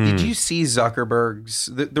time. Did you see Zuckerberg's?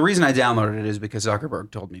 The reason I downloaded it is because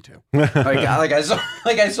Zuckerberg told me to.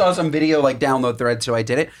 I saw some video like download Threads, so I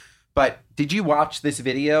did it. But did you watch this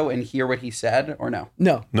video and hear what he said or no?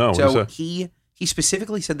 No, No. What is So that? he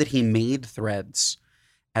specifically said that he made Threads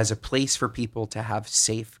as a place for people to have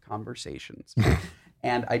safe conversations.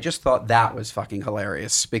 And I just thought that was fucking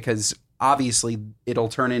hilarious because obviously it'll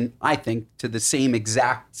turn in, I think, to the same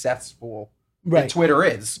exact cesspool Right. that Twitter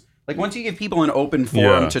is. Like once you give people an open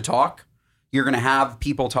forum Yeah. to talk, you're going to have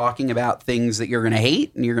people talking about things that you're going to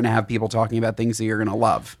hate, and you're going to have people talking about things that you're going to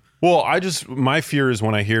love. Well, my fear is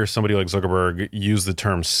when I hear somebody like Zuckerberg use the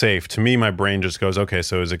term safe, to me, my brain just goes, okay,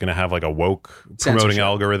 so is it going to have like a woke promoting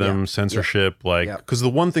algorithm, censorship? Because the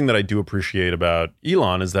one thing that I do appreciate about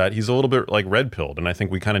Elon is that he's a little bit like red pilled. And I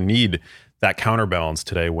think we kind of need that counterbalance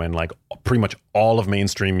today when like pretty much all of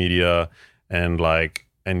mainstream media and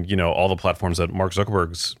all the platforms that Mark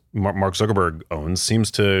Zuckerberg owns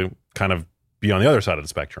seems to kind of be on the other side of the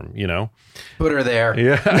spectrum, Put her there.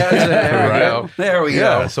 Yeah. There we go. There we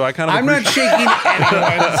go. So I'm not shaking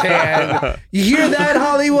anyone's hand. You hear that,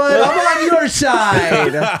 Hollywood? I'm on your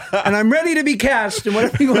side. And I'm ready to be cast in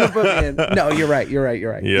whatever you want to put me in. No, you're right.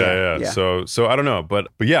 Yeah. So I don't know. But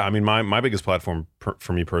yeah, I mean, my biggest platform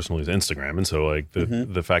for me personally is Instagram. And so like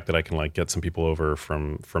the fact that I can like get some people over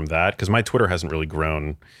from that, because my Twitter hasn't really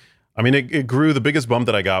grown. I mean, it grew. The biggest bump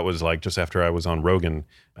that I got was like just after I was on Rogan,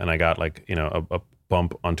 and I got like, a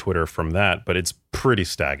bump on Twitter from that, but it's pretty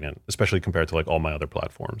stagnant, especially compared to like all my other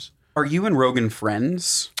platforms. Are you and Rogan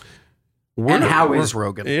friends? And how is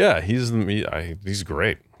Rogan? Yeah, he's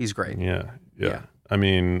great. He's great. Yeah. I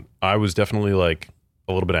mean, I was definitely like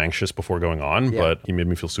a little bit anxious before going on, but he made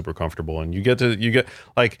me feel super comfortable. And you get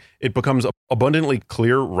like, it becomes abundantly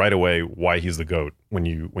clear right away why he's the GOAT when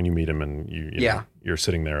you meet him and you're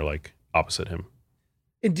sitting there like opposite him.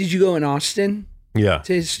 And did you go in Austin? Yeah.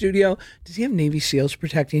 To his studio? Does he have Navy SEALs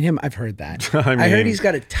protecting him? I've heard that. I heard he's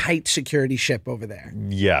got a tight security ship over there.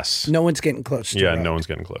 Yes. No one's getting close to him. Yeah, no one's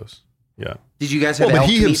getting close. Yeah. Did you guys have elk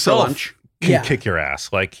meat for lunch? Can kick your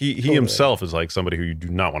ass. Like he himself is like somebody who you do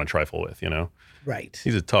not want to trifle with, Right.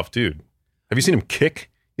 He's a tough dude. Have you seen him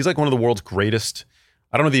kick? He's like one of the world's greatest.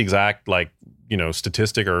 I don't know the exact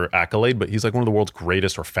statistic or accolade, but he's like one of the world's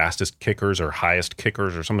greatest or fastest kickers or highest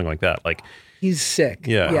kickers or something like that. Like he's sick.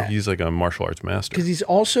 Yeah. He's like a martial arts master. Because he's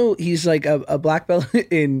like a black belt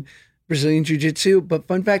in Brazilian Jiu-Jitsu, but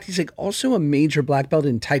fun fact, he's like also a major black belt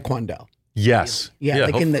in Taekwondo. Yes. Yeah,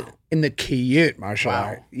 like in the Kiyut martial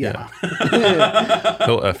art. Yeah.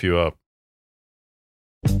 He'll F you up.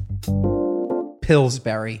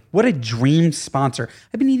 Pillsbury. What a dream sponsor.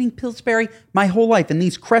 I've been eating Pillsbury my whole life, and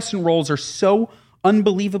these crescent rolls are so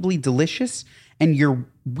unbelievably delicious, and your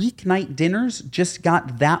weeknight dinners just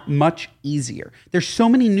got that much easier. There's so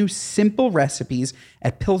many new simple recipes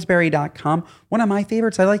at Pillsbury.com. One of my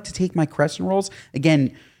favorites, I like to take my crescent rolls.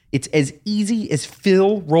 Again, it's as easy as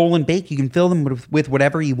fill, roll, and bake. You can fill them with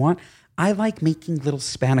whatever you want. I like making little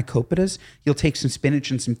spanakopita's. You'll take some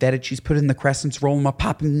spinach and some feta cheese, put it in the crescents, roll them up,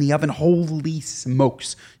 pop them in the oven. Holy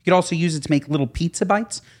smokes. You could also use it to make little pizza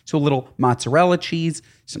bites. So a little mozzarella cheese,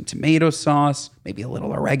 some tomato sauce, maybe a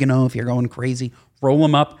little oregano if you're going crazy. Roll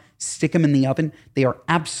them up, stick them in the oven. They are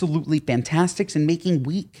absolutely fantastic in making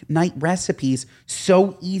weeknight recipes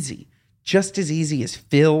so easy. Just as easy as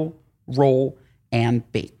fill, roll,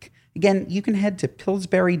 and bake. Again, you can head to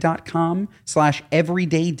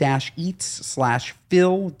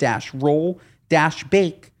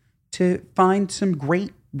Pillsbury.com/everyday-eats/fill-roll-bake to find some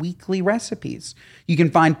great weekly recipes. You can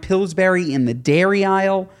find Pillsbury in the dairy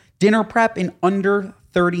aisle, dinner prep in under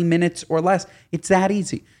 30 minutes or less. It's that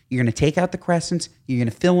easy. You're going to take out the crescents, you're going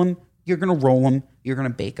to fill them, you're going to roll them, you're going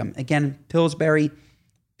to bake them. Again, Pillsbury,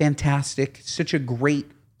 fantastic. Such a great,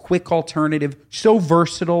 quick alternative. So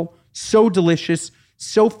versatile, so delicious,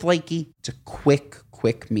 so flaky. It's a quick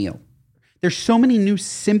meal. There's so many new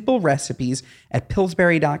simple recipes at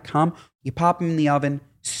Pillsbury.com. You pop them in the oven.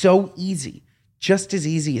 So easy. Just as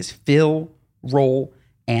easy as fill, roll,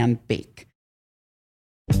 and bake.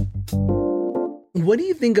 What do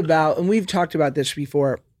you think about, and we've talked about this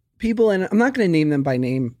before, people, and I'm not going to name them by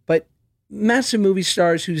name, but massive movie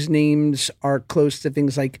stars whose names are close to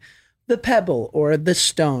things like the Pebble or the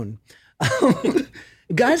Stone.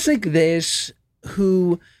 Guys like this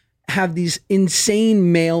who have these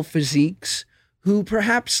insane male physiques, who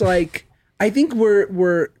perhaps like, I think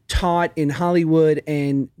we're taught in Hollywood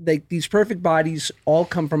and like these perfect bodies all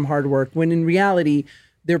come from hard work, when in reality,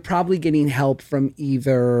 they're probably getting help from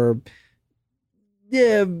they're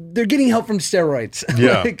getting help from steroids.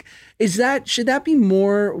 Yeah. Should that be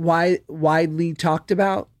more widely talked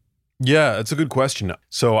about? Yeah, it's a good question.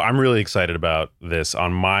 So I'm really excited about this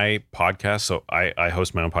on my podcast. So I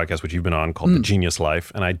host my own podcast, which you've been on, called The Genius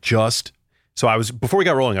Life. And before we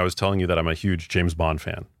got rolling, I was telling you that I'm a huge James Bond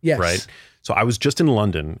fan. Yes. Right? So I was just in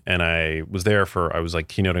London and I was there I was like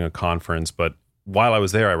keynoting a conference, but while I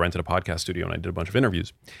was there, I rented a podcast studio and I did a bunch of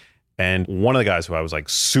interviews. And one of the guys who I was like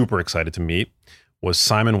super excited to meet was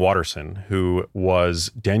Simon Watterson, who was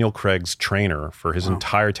Daniel Craig's trainer for his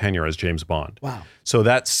entire tenure as James Bond. Wow. So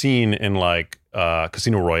that scene in like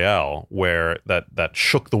Casino Royale where that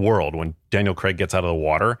shook the world when Daniel Craig gets out of the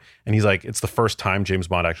water and he's like, it's the first time James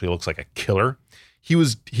Bond actually looks like a killer.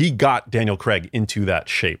 he got Daniel Craig into that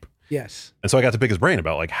shape. Yes. And so I got to pick his brain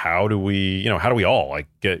about like, how do we all like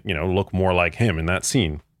get, look more like him in that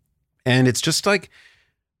scene? And it's just like,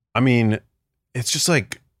 I mean, it's just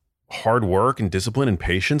like hard work and discipline and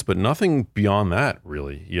patience, but nothing beyond that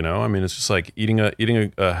really, I mean, it's just like eating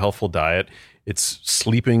a healthful diet. It's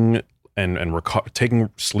sleeping and taking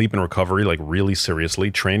sleep and recovery like really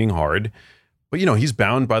seriously, training hard. But he's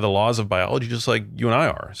bound by the laws of biology just like you and I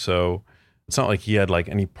are. So it's not like he had like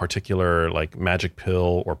any particular like magic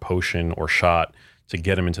pill or potion or shot to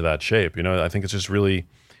get him into that shape. I think it's just really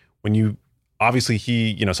obviously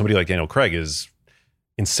somebody like Daniel Craig is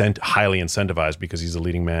highly incentivized because he's the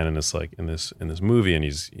leading man in this movie, and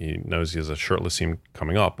he knows he has a shirtless scene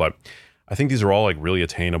coming up. But I think these are all like really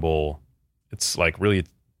attainable. It's like really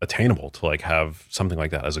attainable to like have something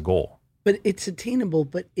like that as a goal. But it's attainable,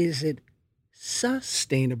 but is it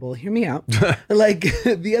sustainable? Hear me out. Like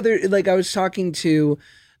I was spent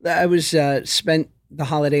the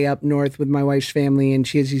holiday up north with my wife's family, and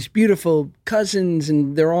she has these beautiful cousins,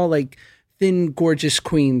 and they're all like thin, gorgeous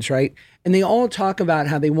queens, right? And they all talk about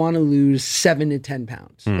how they want to lose 7 to 10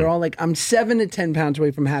 pounds. They're all like, I'm 7 to 10 pounds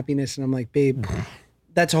away from happiness. And I'm like, babe,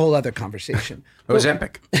 that's a whole other conversation.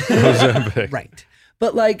 Ozempic. Right.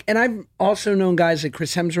 But like, and I've also known guys like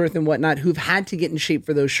Chris Hemsworth and whatnot who've had to get in shape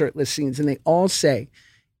for those shirtless scenes. And they all say,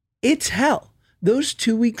 it's hell. Those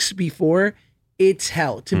 2 weeks before, it's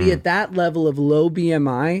hell. To be at that level of low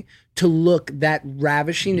BMI, to look that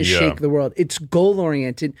ravishing, to shake the world. It's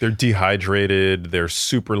goal-oriented. They're dehydrated. They're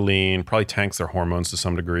super lean. Probably tanks their hormones to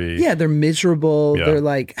some degree. Yeah, they're miserable. Yeah. They're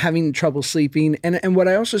like having trouble sleeping. And what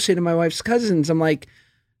I also say to my wife's cousins, I'm like,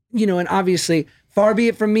 and obviously, far be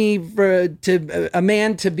it from me to a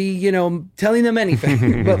man to be, telling them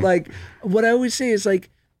anything. But like, what I always say is like,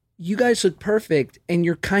 you guys look perfect and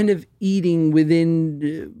you're kind of eating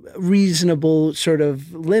within reasonable sort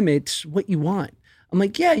of limits what you want. I'm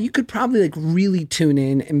like, yeah, you could probably like really tune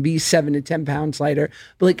in and be 7 to 10 pounds lighter.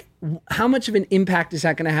 But like, how much of an impact is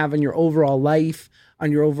that going to have on your overall life,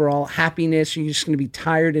 on your overall happiness? Are you just going to be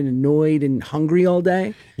tired and annoyed and hungry all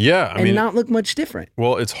day? Yeah. I mean, not look much different.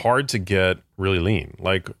 Well, it's hard to get really lean.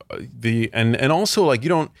 Like and also like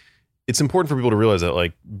it's important for people to realize that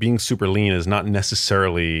like being super lean is not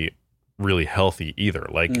necessarily really healthy either.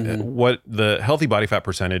 Like what the healthy body fat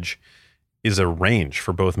percentage is a range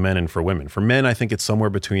for both men and for women. For men, I think it's somewhere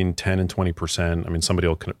between 10 and 20%. I mean, somebody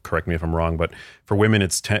will correct me if I'm wrong, but for women,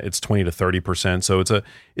 it's 20 to 30%. So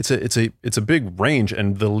it's a big range.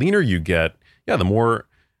 And the leaner you get, the more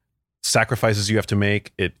sacrifices you have to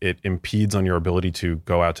make. It impedes on your ability to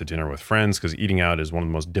go out to dinner with friends, because eating out is one of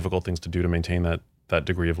the most difficult things to do to maintain that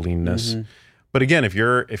degree of leanness. But again, if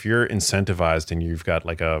you're incentivized and you've got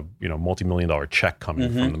like a multi-million-dollar check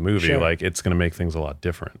coming from the movie, like it's going to make things a lot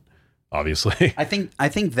different. Obviously, I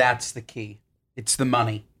think that's the key. It's the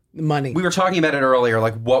money. The money. We were talking about it earlier.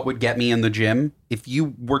 Like, what would get me in the gym? If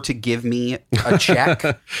you were to give me a check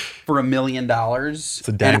for $1 million,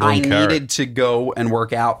 and I needed to go and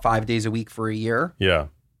work out 5 days a week for a year,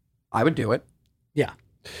 I would do it. Yeah,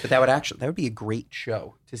 but that would be a great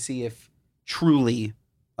show to see if truly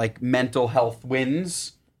like mental health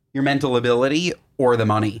wins your mental ability or the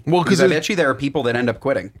money. Well, because I bet you there are people that end up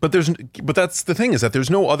quitting. But that's the thing, is that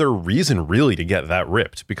there's no other reason really to get that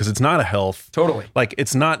ripped, because it's not a health. Totally. Like,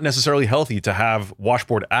 it's not necessarily healthy to have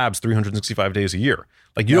washboard abs 365 days a year.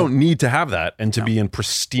 Like, you don't need to have that and to be in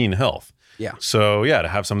pristine health. Yeah. So to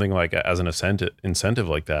have something like as an incentive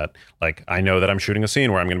like that, like I know that I'm shooting a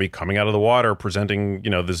scene where I'm going to be coming out of the water presenting,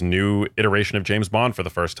 this new iteration of James Bond for the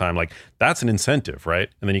first time. Like, that's an incentive, right?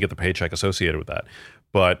 And then you get the paycheck associated with that.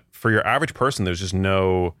 But for your average person, there's just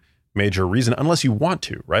no major reason, unless you want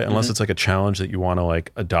to, right? Unless it's like a challenge that you want to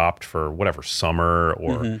like adopt for whatever, summer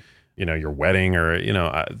or, your wedding, or,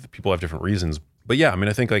 people have different reasons. But yeah, I mean,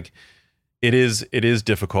 I think like it is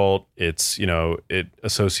difficult. It's, it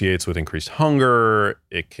associates with increased hunger.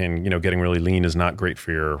 It can, getting really lean is not great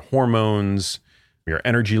for your hormones, your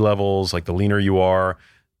energy levels. Like, the leaner you are,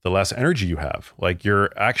 the less energy you have. Like,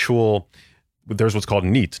 your actual... There's what's called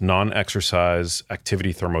NEAT, non-exercise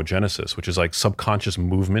activity thermogenesis, which is like subconscious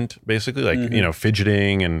movement, basically, like,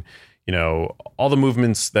 fidgeting and, all the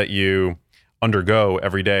movements that you undergo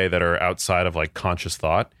every day that are outside of like conscious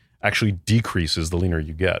thought actually decreases the leaner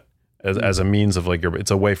you get as a means of like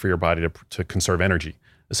it's a way for your body to conserve energy,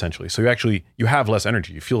 essentially. So you have less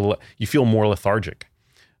energy. You feel more lethargic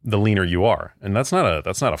the leaner you are. And that's not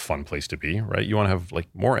a fun place to be, right? You want to have like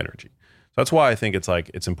more energy. So that's why I think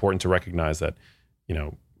it's important to recognize that,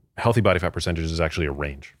 healthy body fat percentage is actually a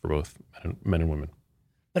range for both men and women.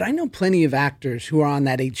 But I know plenty of actors who are on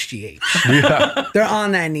that HGH. Yeah. They're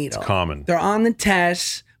on that needle. It's common. They're on the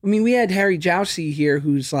tests. I mean, we had Harry Jousey here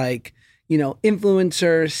who's like,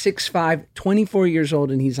 influencer, 6'5", 24 years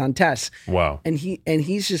old, and he's on tests. Wow. And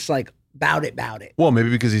he's just like, bout it. Well, maybe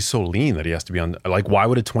because he's so lean that he has to be on, like, why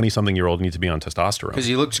would a 20-something year old need to be on testosterone? Because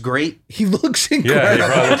he looks great. He looks Yeah, incredible.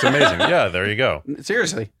 he probably looks amazing. Yeah, there you go.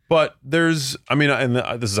 Seriously. But this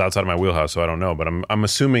is outside of my wheelhouse, so I don't know. But I'm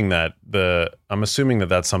assuming that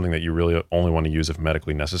that's something that you really only want to use if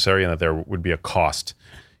medically necessary, and that there would be a cost,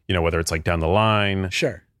 whether it's like down the line.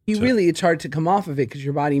 Sure. It's hard to come off of it because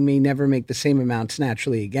your body may never make the same amounts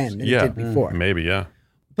naturally again than it did before. Maybe, yeah.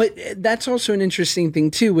 But that's also an interesting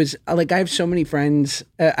thing too, is like I have so many friends,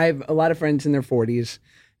 I have a lot of friends in their 40s,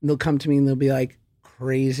 and they'll come to me and they'll be like,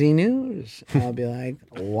 crazy news. And I'll be like,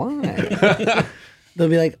 why? They'll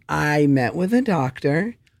be like, I met with a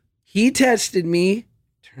doctor. He tested me.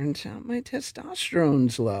 Turns out my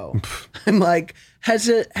testosterone's low. I'm like, has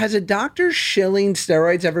a doctor shilling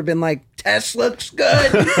steroids ever been like, test looks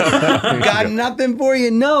good? Got nothing for you?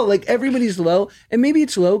 No, like everybody's low. And maybe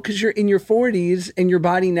it's low because you're in your 40s and your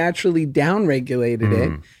body naturally downregulated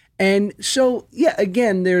it. And so, yeah,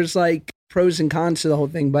 again, there's like pros and cons to the whole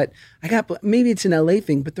thing, but maybe it's an LA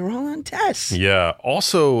thing, but they're all on tests. Yeah.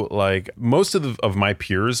 Also, like most of my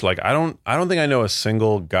peers, like I don't think I know a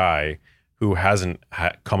single guy who hasn't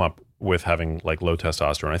come up with having like low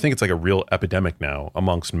testosterone. I think it's like a real epidemic now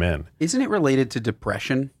amongst men. Isn't it related to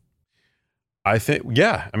depression? I think,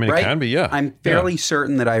 yeah. I mean, Right? it can be, yeah. I'm fairly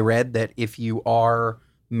certain that I read that if you are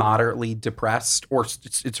moderately depressed, or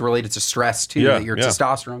it's related to stress too, that your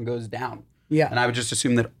testosterone goes down. Yeah. And I would just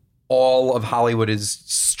assume that all of Hollywood is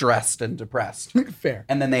stressed and depressed. Fair.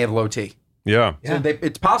 And then they have low T. Yeah. So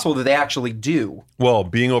it's possible that they actually do. Well,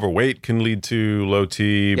 being overweight can lead to low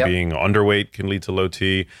T. Yep. Being underweight can lead to low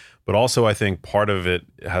T. But also, I think part of it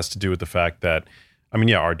has to do with the fact that, I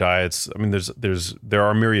mean, our diets. I mean, there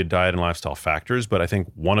are myriad diet and lifestyle factors, but I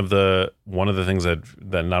think one of the things that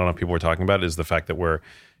not enough people are talking about is the fact that we're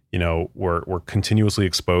continuously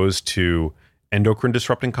exposed to endocrine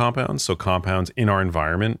disrupting compounds. So compounds in our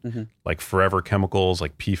environment, like forever chemicals,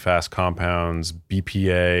 like PFAS compounds,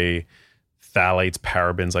 BPA, phthalates,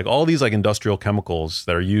 parabens, like all these like industrial chemicals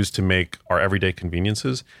that are used to make our everyday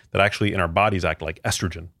conveniences that actually in our bodies act like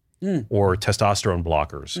estrogen or testosterone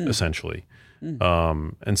blockers, essentially.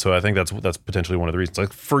 And so I think that's potentially one of the reasons.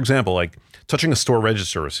 Like, for example, like touching a store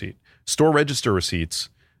register receipt. Store register receipts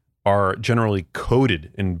are generally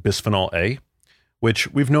coated in bisphenol A,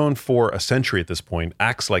 which we've known for a century at this point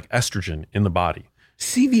acts like estrogen in the body.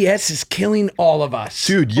 CVS is killing all of us.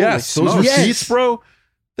 Dude, yes. Holy Those smokes. receipts, bro,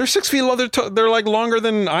 they're 6 feet long. They're like longer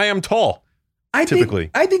than I am tall. Typically.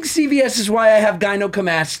 I think CVS is why I have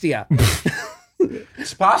gynecomastia.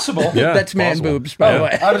 It's possible. Yeah, That's man possible. boobs, by the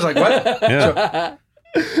way. I was like, what? Yeah.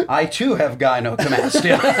 I too have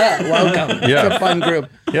gynecomastia. Welcome. Yeah. It's a fun group.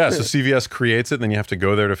 Yeah, so CVS creates it, and then you have to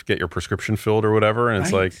go there to get your prescription filled or whatever, and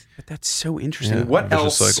it's like, But that's so interesting. Yeah, what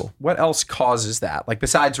vicious else? cycle. What else causes that? Like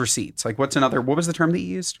besides receipts, like what was the term that you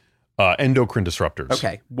used? endocrine disruptors.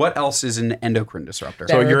 Okay, what else is an endocrine disruptor?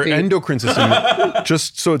 So your Therapy. endocrine system,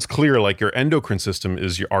 just so it's clear, like your endocrine system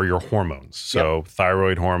are your hormones. So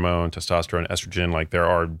thyroid hormone, testosterone, estrogen, like there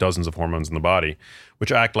are dozens of hormones in the body,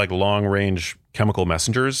 which act like long-range chemical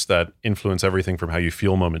messengers that influence everything from how you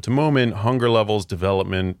feel moment to moment, hunger levels,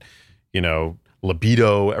 development,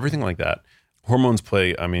 libido, everything like that. Hormones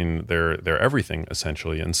play, I mean, they're everything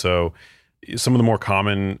essentially. And so some of the more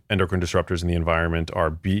common endocrine disruptors in the environment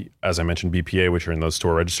are, as I mentioned, BPA, which are in those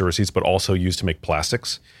store register receipts, but also used to make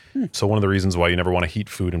plastics. So one of the reasons why you never want to heat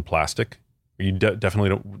food in plastic, you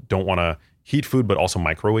definitely don't want to heat food, but also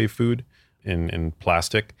microwave food in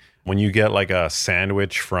plastic. When you get like a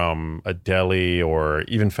sandwich from a deli or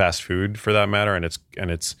even fast food for that matter, and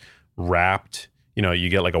it's wrapped, you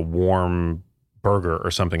get like a warm burger or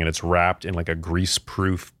something and it's wrapped in like a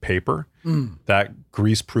grease-proof paper. That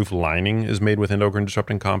grease-proof lining is made with endocrine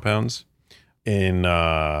disrupting compounds.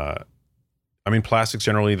 Plastics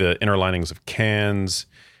generally, the inner linings of cans,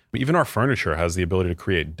 even our furniture has the ability to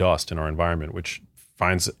create dust in our environment, which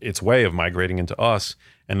finds its way of migrating into us.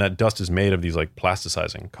 And that dust is made of these like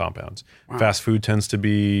plasticizing compounds. Wow. Fast food tends to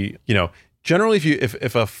be, generally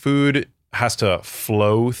if a food has to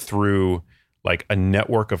flow through like a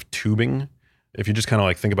network of tubing, if you just kind of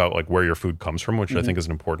like think about like where your food comes from, which I think is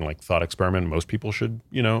an important like thought experiment most people should,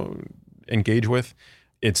 engage with,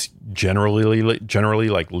 it's generally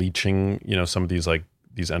like leaching, some of these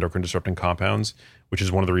endocrine disrupting compounds, which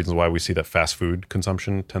is one of the reasons why we see that fast food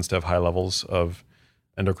consumption tends to have high levels of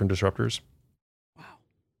endocrine disruptors.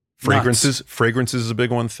 Fragrances is a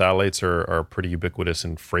big one. Phthalates are pretty ubiquitous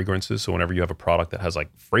in fragrances. So whenever you have a product that has like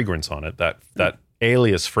fragrance on it, that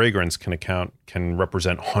alias fragrance can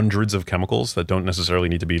represent hundreds of chemicals that don't necessarily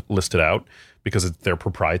need to be listed out because they're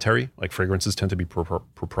proprietary. Like fragrances tend to be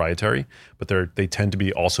proprietary, but they tend to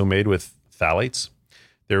be also made with phthalates.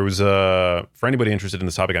 There was for anybody interested in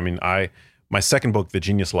this topic, I mean, my second book, The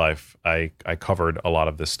Genius Life, I covered a lot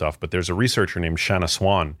of this stuff, but there's a researcher named Shanna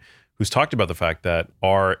Swan who's talked about the fact that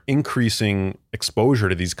our increasing exposure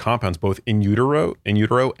to these compounds, both in utero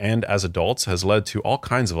and as adults, has led to all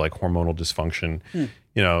kinds of like hormonal dysfunction,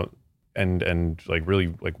 and like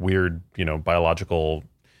really like weird, biological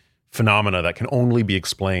phenomena that can only be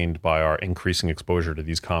explained by our increasing exposure to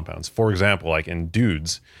these compounds. For example, like in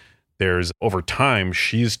dudes, there's over time,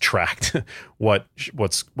 she's tracked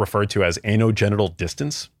what's referred to as anogenital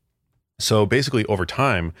distance. So basically over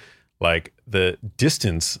time, like the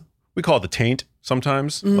distance, we call it the taint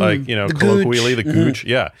sometimes, colloquially, the gooch,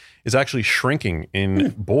 is actually shrinking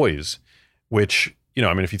in boys, which,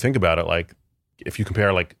 if you think about it, like if you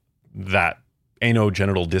compare like that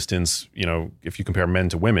anogenital distance, if you compare men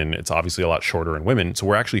to women, it's obviously a lot shorter in women. So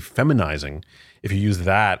we're actually feminizing if you use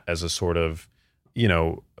that as a sort of,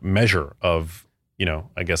 measure of,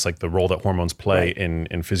 I guess like the role that hormones play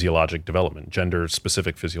in physiologic development, gender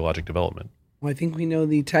specific physiologic development. Well, I think we know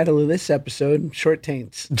the title of this episode, Short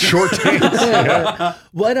Taints. Short Taints. Yeah.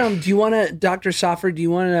 What do you want to, Dr. Soffer, do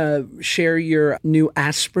you want to share your new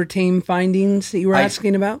aspartame findings that you were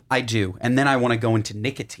asking about? I do. And then I want to go into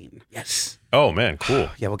nicotine. Yes. Oh, man, cool.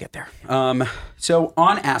 Yeah, we'll get there. So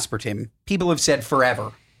on aspartame, people have said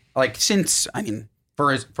forever, like since,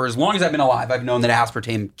 for as long as I've been alive, I've known that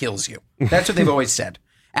aspartame kills you. That's what they've always said.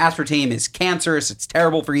 Aspartame is cancerous. It's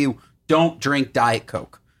terrible for you. Don't drink Diet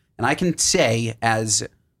Coke. And I can say, as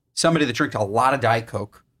somebody that drank a lot of Diet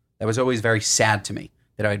Coke, that was always very sad to me,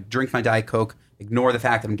 that I'd drink my Diet Coke, ignore the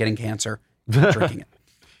fact that I'm getting cancer, drinking it.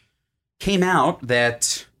 Came out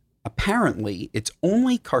that apparently it's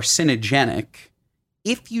only carcinogenic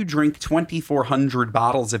if you drink 2,400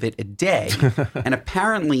 bottles of it a day. And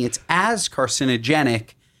apparently it's as carcinogenic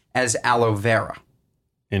as aloe vera.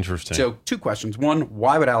 Interesting. So 2 questions. 1,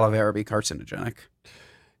 why would aloe vera be carcinogenic?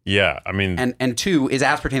 Yeah, and 2, is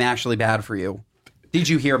aspartame actually bad for you? Did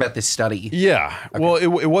you hear about this study? Yeah. Okay. Well, it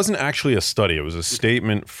wasn't actually a study. It was a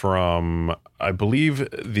statement from, I believe,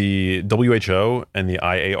 the WHO and the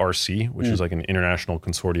IARC, which is like an international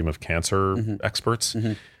consortium of cancer experts.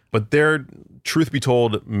 Mm-hmm. But there, truth be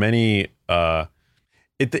told, many,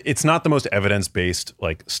 it's not the most evidence-based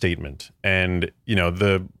like statement. And,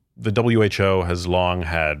 the WHO has long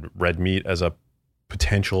had red meat as a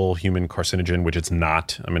potential human carcinogen, which it's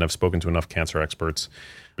not. I've spoken to enough cancer experts,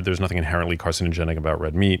 but there's nothing inherently carcinogenic about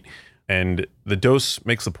red meat. And the dose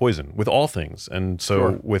makes the poison with all things. And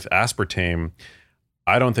so with aspartame,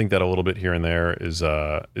 I don't think that a little bit here and there is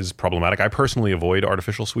problematic. I personally avoid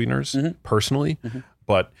artificial sweeteners,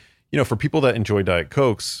 but for people that enjoy Diet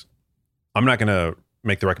Cokes, I'm not going to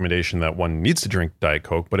make the recommendation that one needs to drink Diet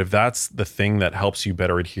Coke. But if that's the thing that helps you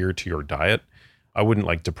better adhere to your diet, I wouldn't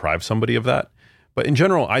like deprive somebody of that. But in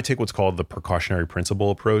general, I take what's called the precautionary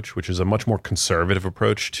principle approach, which is a much more conservative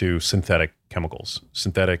approach to synthetic chemicals,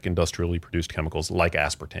 synthetic industrially produced chemicals like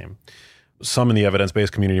aspartame. Some in the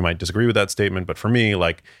evidence-based community might disagree with that statement, but for me,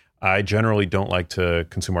 like, I generally don't like to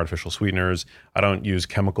consume artificial sweeteners. I don't use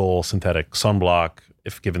chemical synthetic sunblock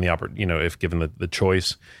if given the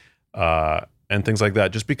choice, and things like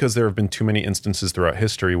that. Just because there have been too many instances throughout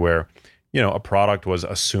history where, a product was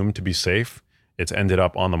assumed to be safe, it's ended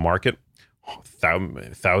up on the market.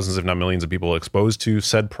 Thousands, if not millions, of people exposed to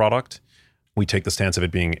said product. We take the stance of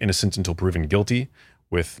it being innocent until proven guilty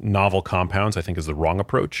with novel compounds, I think is the wrong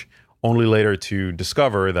approach. Only later to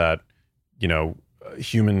discover that,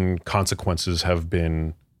 human consequences have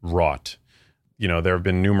been wrought. There have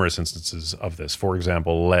been numerous instances of this. For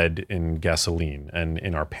example, lead in gasoline and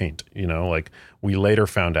in our paint. We later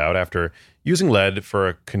found out after using lead for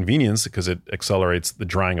a convenience because it accelerates the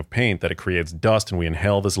drying of paint that it creates dust and we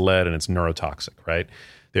inhale this lead and it's neurotoxic, right?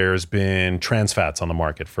 There's been trans fats on the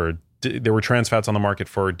market there were trans fats on the market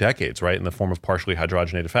for decades, right? In the form of partially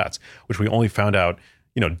hydrogenated fats, which we only found out,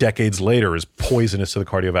 decades later is poisonous to the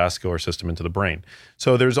cardiovascular system and to the brain.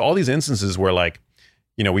 So there's all these instances where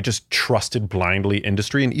we just trusted blindly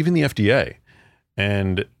industry and even the FDA,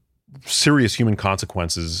 and serious human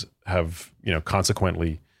consequences have,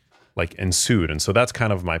 consequently ensued. And so that's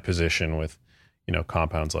kind of my position with,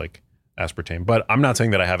 compounds like aspartame. But I'm not saying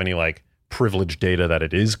that I have any privileged data that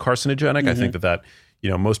it is carcinogenic. I think that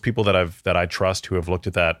most people that I trust who have looked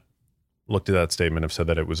at that statement have said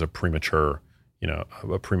that it was a premature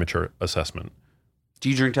assessment. Do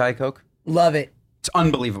you drink Diet Coke? Love it. It's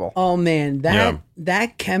unbelievable. Oh man,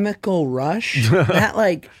 that chemical rush,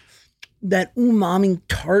 that umami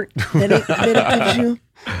tart that it gives you.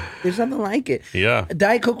 There's nothing like it. Yeah. A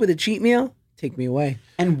Diet Coke with a cheat meal, take me away.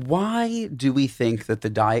 And why do we think that the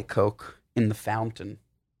Diet Coke in the fountain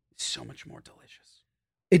is so much more delicious?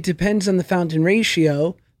 It depends on the fountain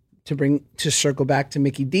ratio. To circle back to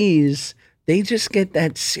Mickey D's, they just get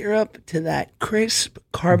that syrup to that crisp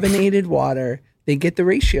carbonated water. They get the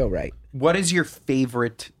ratio right. What is your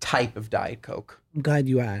favorite type of Diet Coke? I'm glad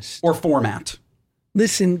you asked. Or format?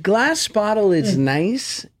 Listen, glass bottle is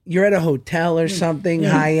nice. You're at a hotel or something,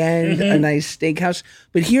 high end, a nice steakhouse.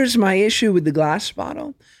 But here's my issue with the glass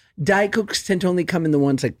bottle. Diet Cokes tend to only come in the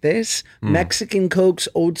ones like this. Mexican Cokes,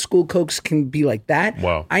 old school Cokes can be like that.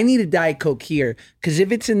 Wow. I need a Diet Coke here because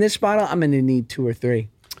if it's in this bottle, I'm going to need 2 or 3.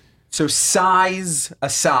 So size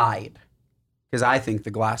aside, because I think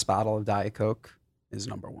the glass bottle of Diet Coke is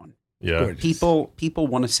number one. Yeah. People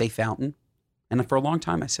want to say fountain. And for a long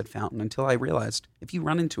time, I said fountain until I realized if you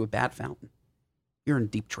run into a bad fountain, you're in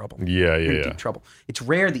deep trouble. Yeah. You're in deep trouble. It's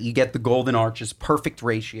rare that you get the golden arches, perfect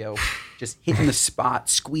ratio, just hitting the spot,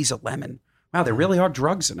 squeeze a lemon. Wow, there really are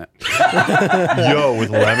drugs in it. Yo, with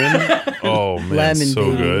lemon? Oh, man, Lemon, so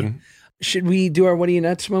baby. good. Should we do our What Are You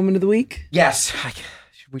Nuts moment of the week? Yes.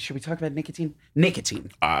 Should we talk about nicotine? Nicotine.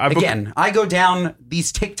 I've- Again, I go down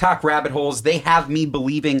these TikTok rabbit holes. They have me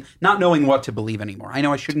believing, not knowing what to believe anymore. I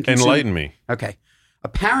know I shouldn't consume. Enlighten me. Okay.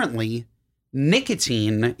 Apparently,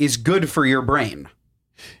 nicotine is good for your brain.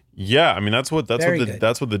 Yeah, I mean that's what Very good.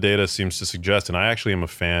 that's what the data seems to suggest, and I actually am a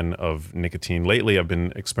fan of nicotine. Lately, I've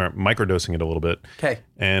been microdosing it a little bit, Okay.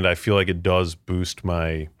 and I feel like it does boost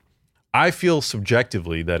my. I feel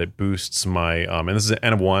subjectively that it boosts my, and this is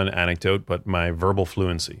one anecdote, but my verbal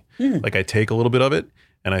fluency. Like I take a little bit of it,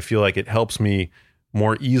 and I feel like it helps me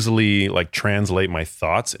more easily like translate my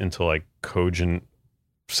thoughts into like cogent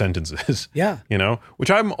sentences. Yeah. You know, which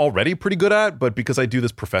I'm already pretty good at, but because I do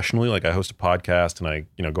this professionally, like I host a podcast and I,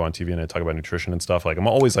 go on TV and I talk about nutrition and stuff, like I'm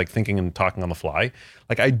always like thinking and talking on the fly.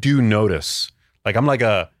 Like I do notice, like I'm like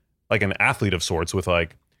an athlete of sorts with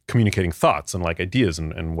like communicating thoughts and like ideas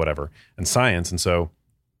and whatever and science. And so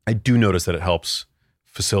I do notice that it helps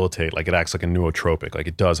facilitate, like it acts like a nootropic. Like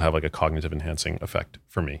it does have like a cognitive enhancing effect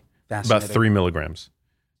for me. About Fascinating. 3 milligrams.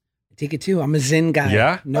 I take it too. I'm a Zen guy.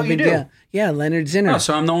 Yeah? No Oh, you big do? deal. Yeah, Leonard Zinner. Oh,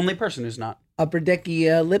 so I'm the only person who's not. Upper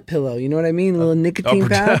Decky lip pillow. You know what I mean? A little nicotine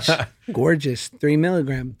pouch. Gorgeous. 3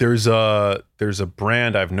 milligram. There's a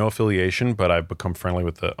brand, I have no affiliation, but I've become friendly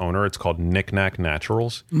with the owner. It's called Knick Knack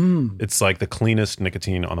Naturals. It's like the cleanest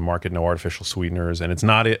nicotine on the market, no artificial sweeteners, and it's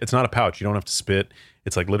not a pouch. You don't have to spit.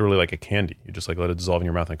 It's like literally like a candy. You just like let it dissolve in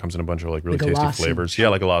your mouth, and it comes in a bunch of like really Like a tasty lozenge. flavors. Yeah,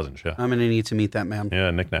 like a lozenge. Yeah, I'm going to need to meet that man. yeah,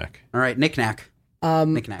 Knick Knack. All right, knick-knack.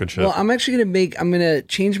 Knick-knack. Good shit. Well, I'm actually I'm going to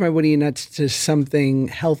change my What Are You Nuts to something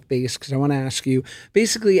health-based because I want to ask you.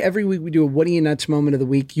 Basically, every week we do a What Are You Nuts moment of the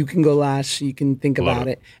week. You can go last so you can think Love about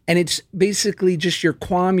it. it. And it's basically just your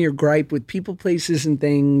qualm, your gripe with people, places, and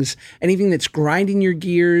things. Anything that's grinding your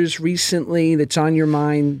gears recently that's on your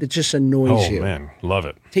mind that just annoys Oh you. man, love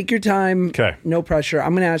it. Take your time. Okay. No pressure.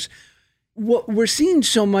 I'm going to ask, what we're seeing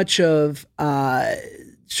so much of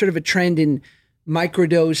sort of a trend in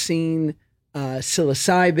microdosing,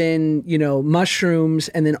 psilocybin, mushrooms,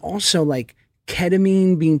 and then also like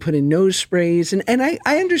ketamine being put in nose sprays. And I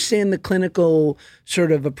understand the clinical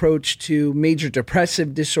sort of approach to major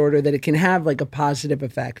depressive disorder, that it can have like a positive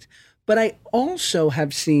effect. But I also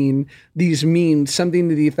have seen these memes, something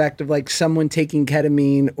to the effect of like someone taking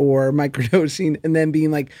ketamine or microdosing and then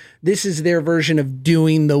being like, this is their version of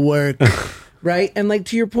doing the work. Right. And like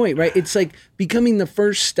to your point, right? It's like becoming the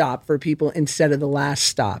first stop for people instead of the last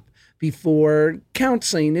stop before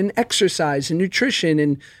counseling and exercise and nutrition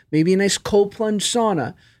and maybe a nice cold plunge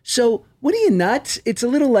sauna. So What Are You Nuts? It's a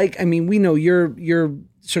little like, I mean, we know your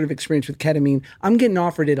sort of experience with ketamine. I'm getting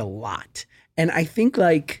offered it a lot. And I think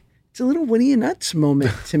like it's a little What Are You Nuts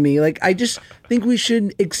moment to me. Like I just think we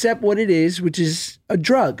should accept what it is, which is a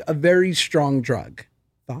drug, a very strong drug.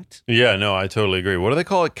 Thoughts? Yeah, no, I totally agree. What do they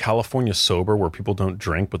call it? California sober, where people don't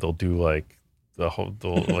drink, but they'll do like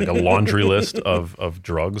like a laundry list of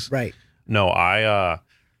drugs. Right. No, I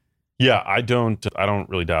don't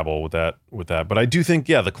really dabble with that. But I do think,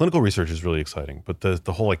 the clinical research is really exciting. But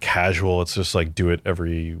the whole like casual, it's just like do it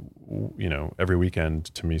every weekend,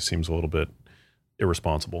 to me seems a little bit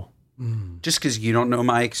irresponsible. Just because you don't know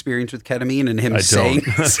my experience with ketamine and him I saying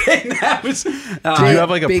don't. saying that was... Do you have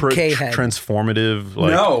like a Big K head. transformative? Like,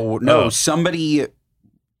 no. oh. Somebody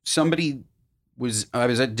I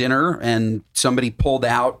was at dinner and somebody pulled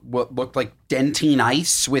out what looked like Dentine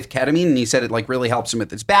ice with ketamine, and he said it like really helps him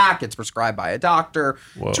with his back. It's prescribed by a doctor.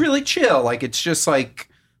 Whoa. It's really chill. Like it's just like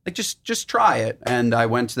just try it. And I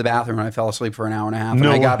went to the bathroom and I fell asleep for an hour and a half. And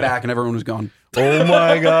I got back and everyone was gone. Oh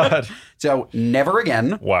my God. So never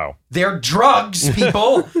again. Wow. They're drugs,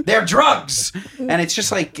 people. They're drugs. And it's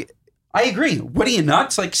just like, I agree. What are you,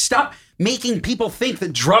 nuts? Like, stop making people think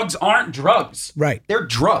that drugs aren't drugs. Right. They're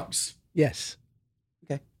drugs. Yes.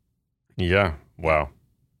 Okay. Yeah. Wow.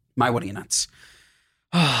 My what are you, nuts?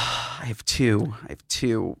 I have two.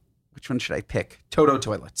 Which one should I pick? Toto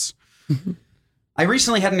toilets. I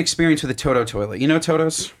recently had an experience with a Toto toilet. You know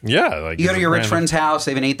Totos? Yeah. Like you go to your rich friend's house,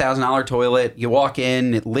 they have an $8,000 toilet. You walk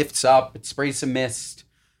in, it lifts up, it sprays some mist.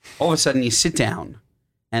 All of a sudden, you sit down,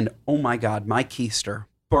 and oh my God, my keister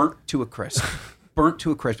burnt to a crisp.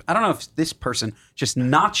 I don't know if this person just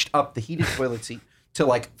notched up the heated toilet seat to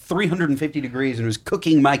like 350 degrees and was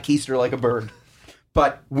cooking my keister like a bird.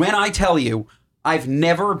 But when I tell you, I've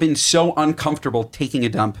never been so uncomfortable taking a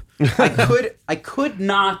dump. I could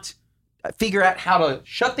not figure out how to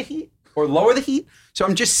shut the heat or lower the heat. So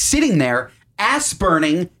I'm just sitting there, ass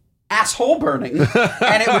burning, asshole burning.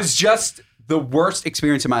 And it was just the worst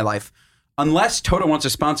experience of my life. Unless Toto wants to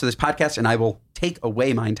sponsor this podcast, and I will take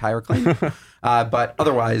away my entire claim. But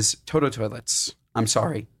otherwise, Toto toilets, I'm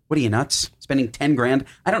sorry. What are you, nuts? Spending 10 grand?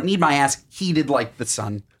 I don't need my ass heated like the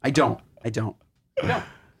sun. I don't.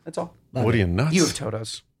 That's all. What are you, nuts? You have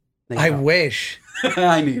Totos. I wish.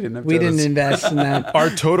 I need enough. We didn't invest in that. Are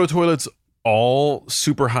Toto toilets all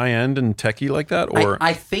super high end and techie like that? Or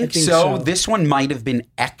I think so. This one might have been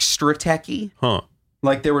extra techie. Huh.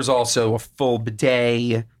 Like there was also a full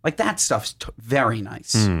bidet. Like that stuff's very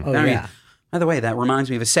nice. Oh, yeah. By the way, that reminds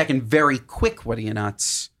me of a second very quick what are you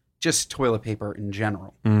nuts? Just toilet paper in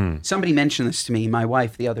general. Somebody mentioned this to me, my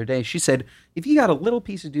wife, the other day. She said, if you got a little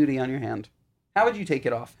piece of duty on your hand, how would you take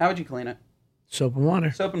it off? How would you clean it? Soap and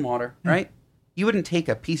water. Soap and water, right? You wouldn't take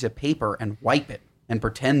a piece of paper and wipe it and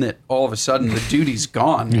pretend that all of a sudden the duty's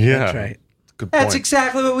gone. Yeah. That's right. Good point. That's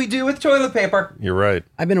exactly what we do with toilet paper. You're right.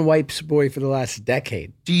 I've been a wipes boy for the last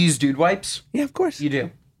decade. Do you use dude wipes? Yeah, of course. You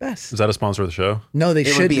do. Best. Is that a sponsor of the show? No, they It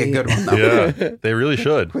should would be a good one, though. Yeah, they really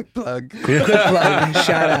should. Quick plug. Quick plug.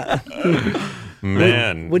 Shout out.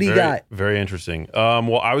 Man, what do you got? Very interesting.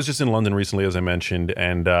 Well, I was just in London recently, as I mentioned,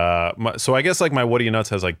 and so I guess like my what are you nuts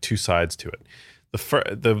has like two sides to it.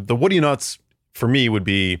 The what are you nuts for me would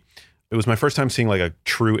be, it was my first time seeing like a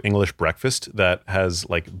true English breakfast that has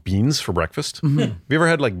like beans for breakfast. Mm-hmm. Have you ever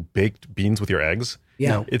had like baked beans with your eggs?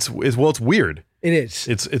 Yeah. No. It's weird. It is.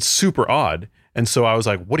 It's super odd. And so I was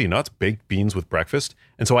like, what are you nuts? Baked beans with breakfast?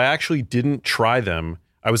 And so I actually didn't try them.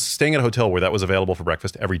 I was staying at a hotel where that was available for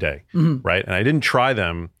breakfast every day, right? And I didn't try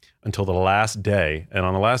them until the last day. And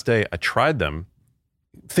on the last day, I tried them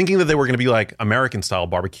thinking that they were going to be like American-style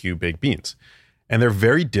barbecue baked beans. And they're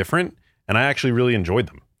very different, and I actually really enjoyed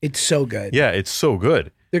them. It's so good. Yeah, it's so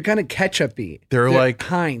good. They're kind of ketchup-y. They're like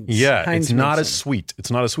Heinz. Yeah, Heinz it's not makes as them. sweet.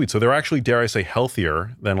 It's not as sweet. So they're actually, dare I say,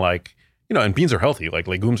 healthier than like, you know, and beans are healthy. Like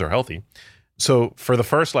legumes are healthy. So for the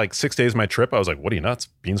first like 6 days of my trip, I was like, what are you, nuts?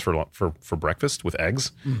 Beans for breakfast with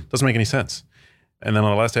eggs? Doesn't make any sense. And then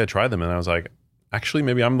on the last day I tried them and I was like, actually,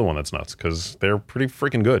 maybe I'm the one that's nuts because they're pretty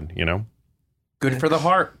freaking good, you know? Good for the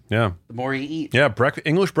heart. Yeah. The more you eat. Yeah,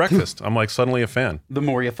 English breakfast. I'm like suddenly a fan. The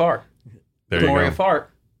more you fart. There The you more go. you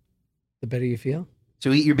fart. The better you feel.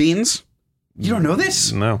 So eat your beans? You don't know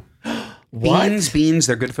this? No. Beans,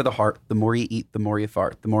 they're good for the heart. The more you eat, the more you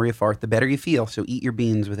fart. The more you fart, the better you feel. So eat your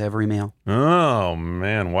beans with every meal. Oh,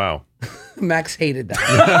 man. Wow. Max hated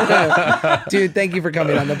that. Dude, thank you for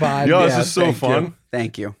coming on the pod. Yo, this is so thank fun. you.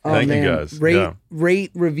 Thank you. Oh, Thank you, man. guys.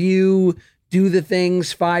 Rate, Yeah. review, do the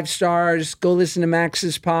things, 5 stars. Go listen to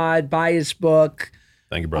Max's pod, buy his book.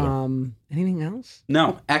 Thank you, brother. Anything else?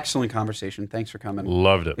 No, excellent conversation. Thanks for coming.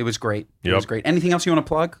 Loved it. It was great. It Yep. was great. Anything else you want to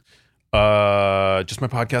plug? Just my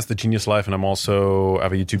podcast, The Genius Life, and I'm also I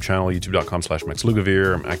have a YouTube channel, youtube.com/Max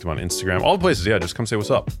Lugavere. I'm active on Instagram, all the places. Yeah, just come say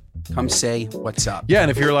what's up. Come say what's up. Yeah,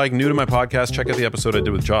 and if you're like new to my podcast, check out the episode I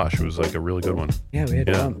did with Josh. It was like a really good one. Yeah, we had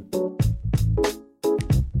Yeah. fun.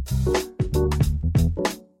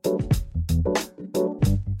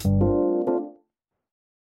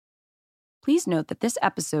 Please note that this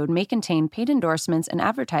episode may contain paid endorsements and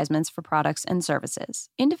advertisements for products and services.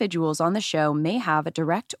 Individuals on the show may have a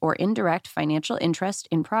direct or indirect financial interest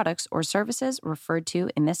in products or services referred to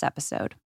in this episode.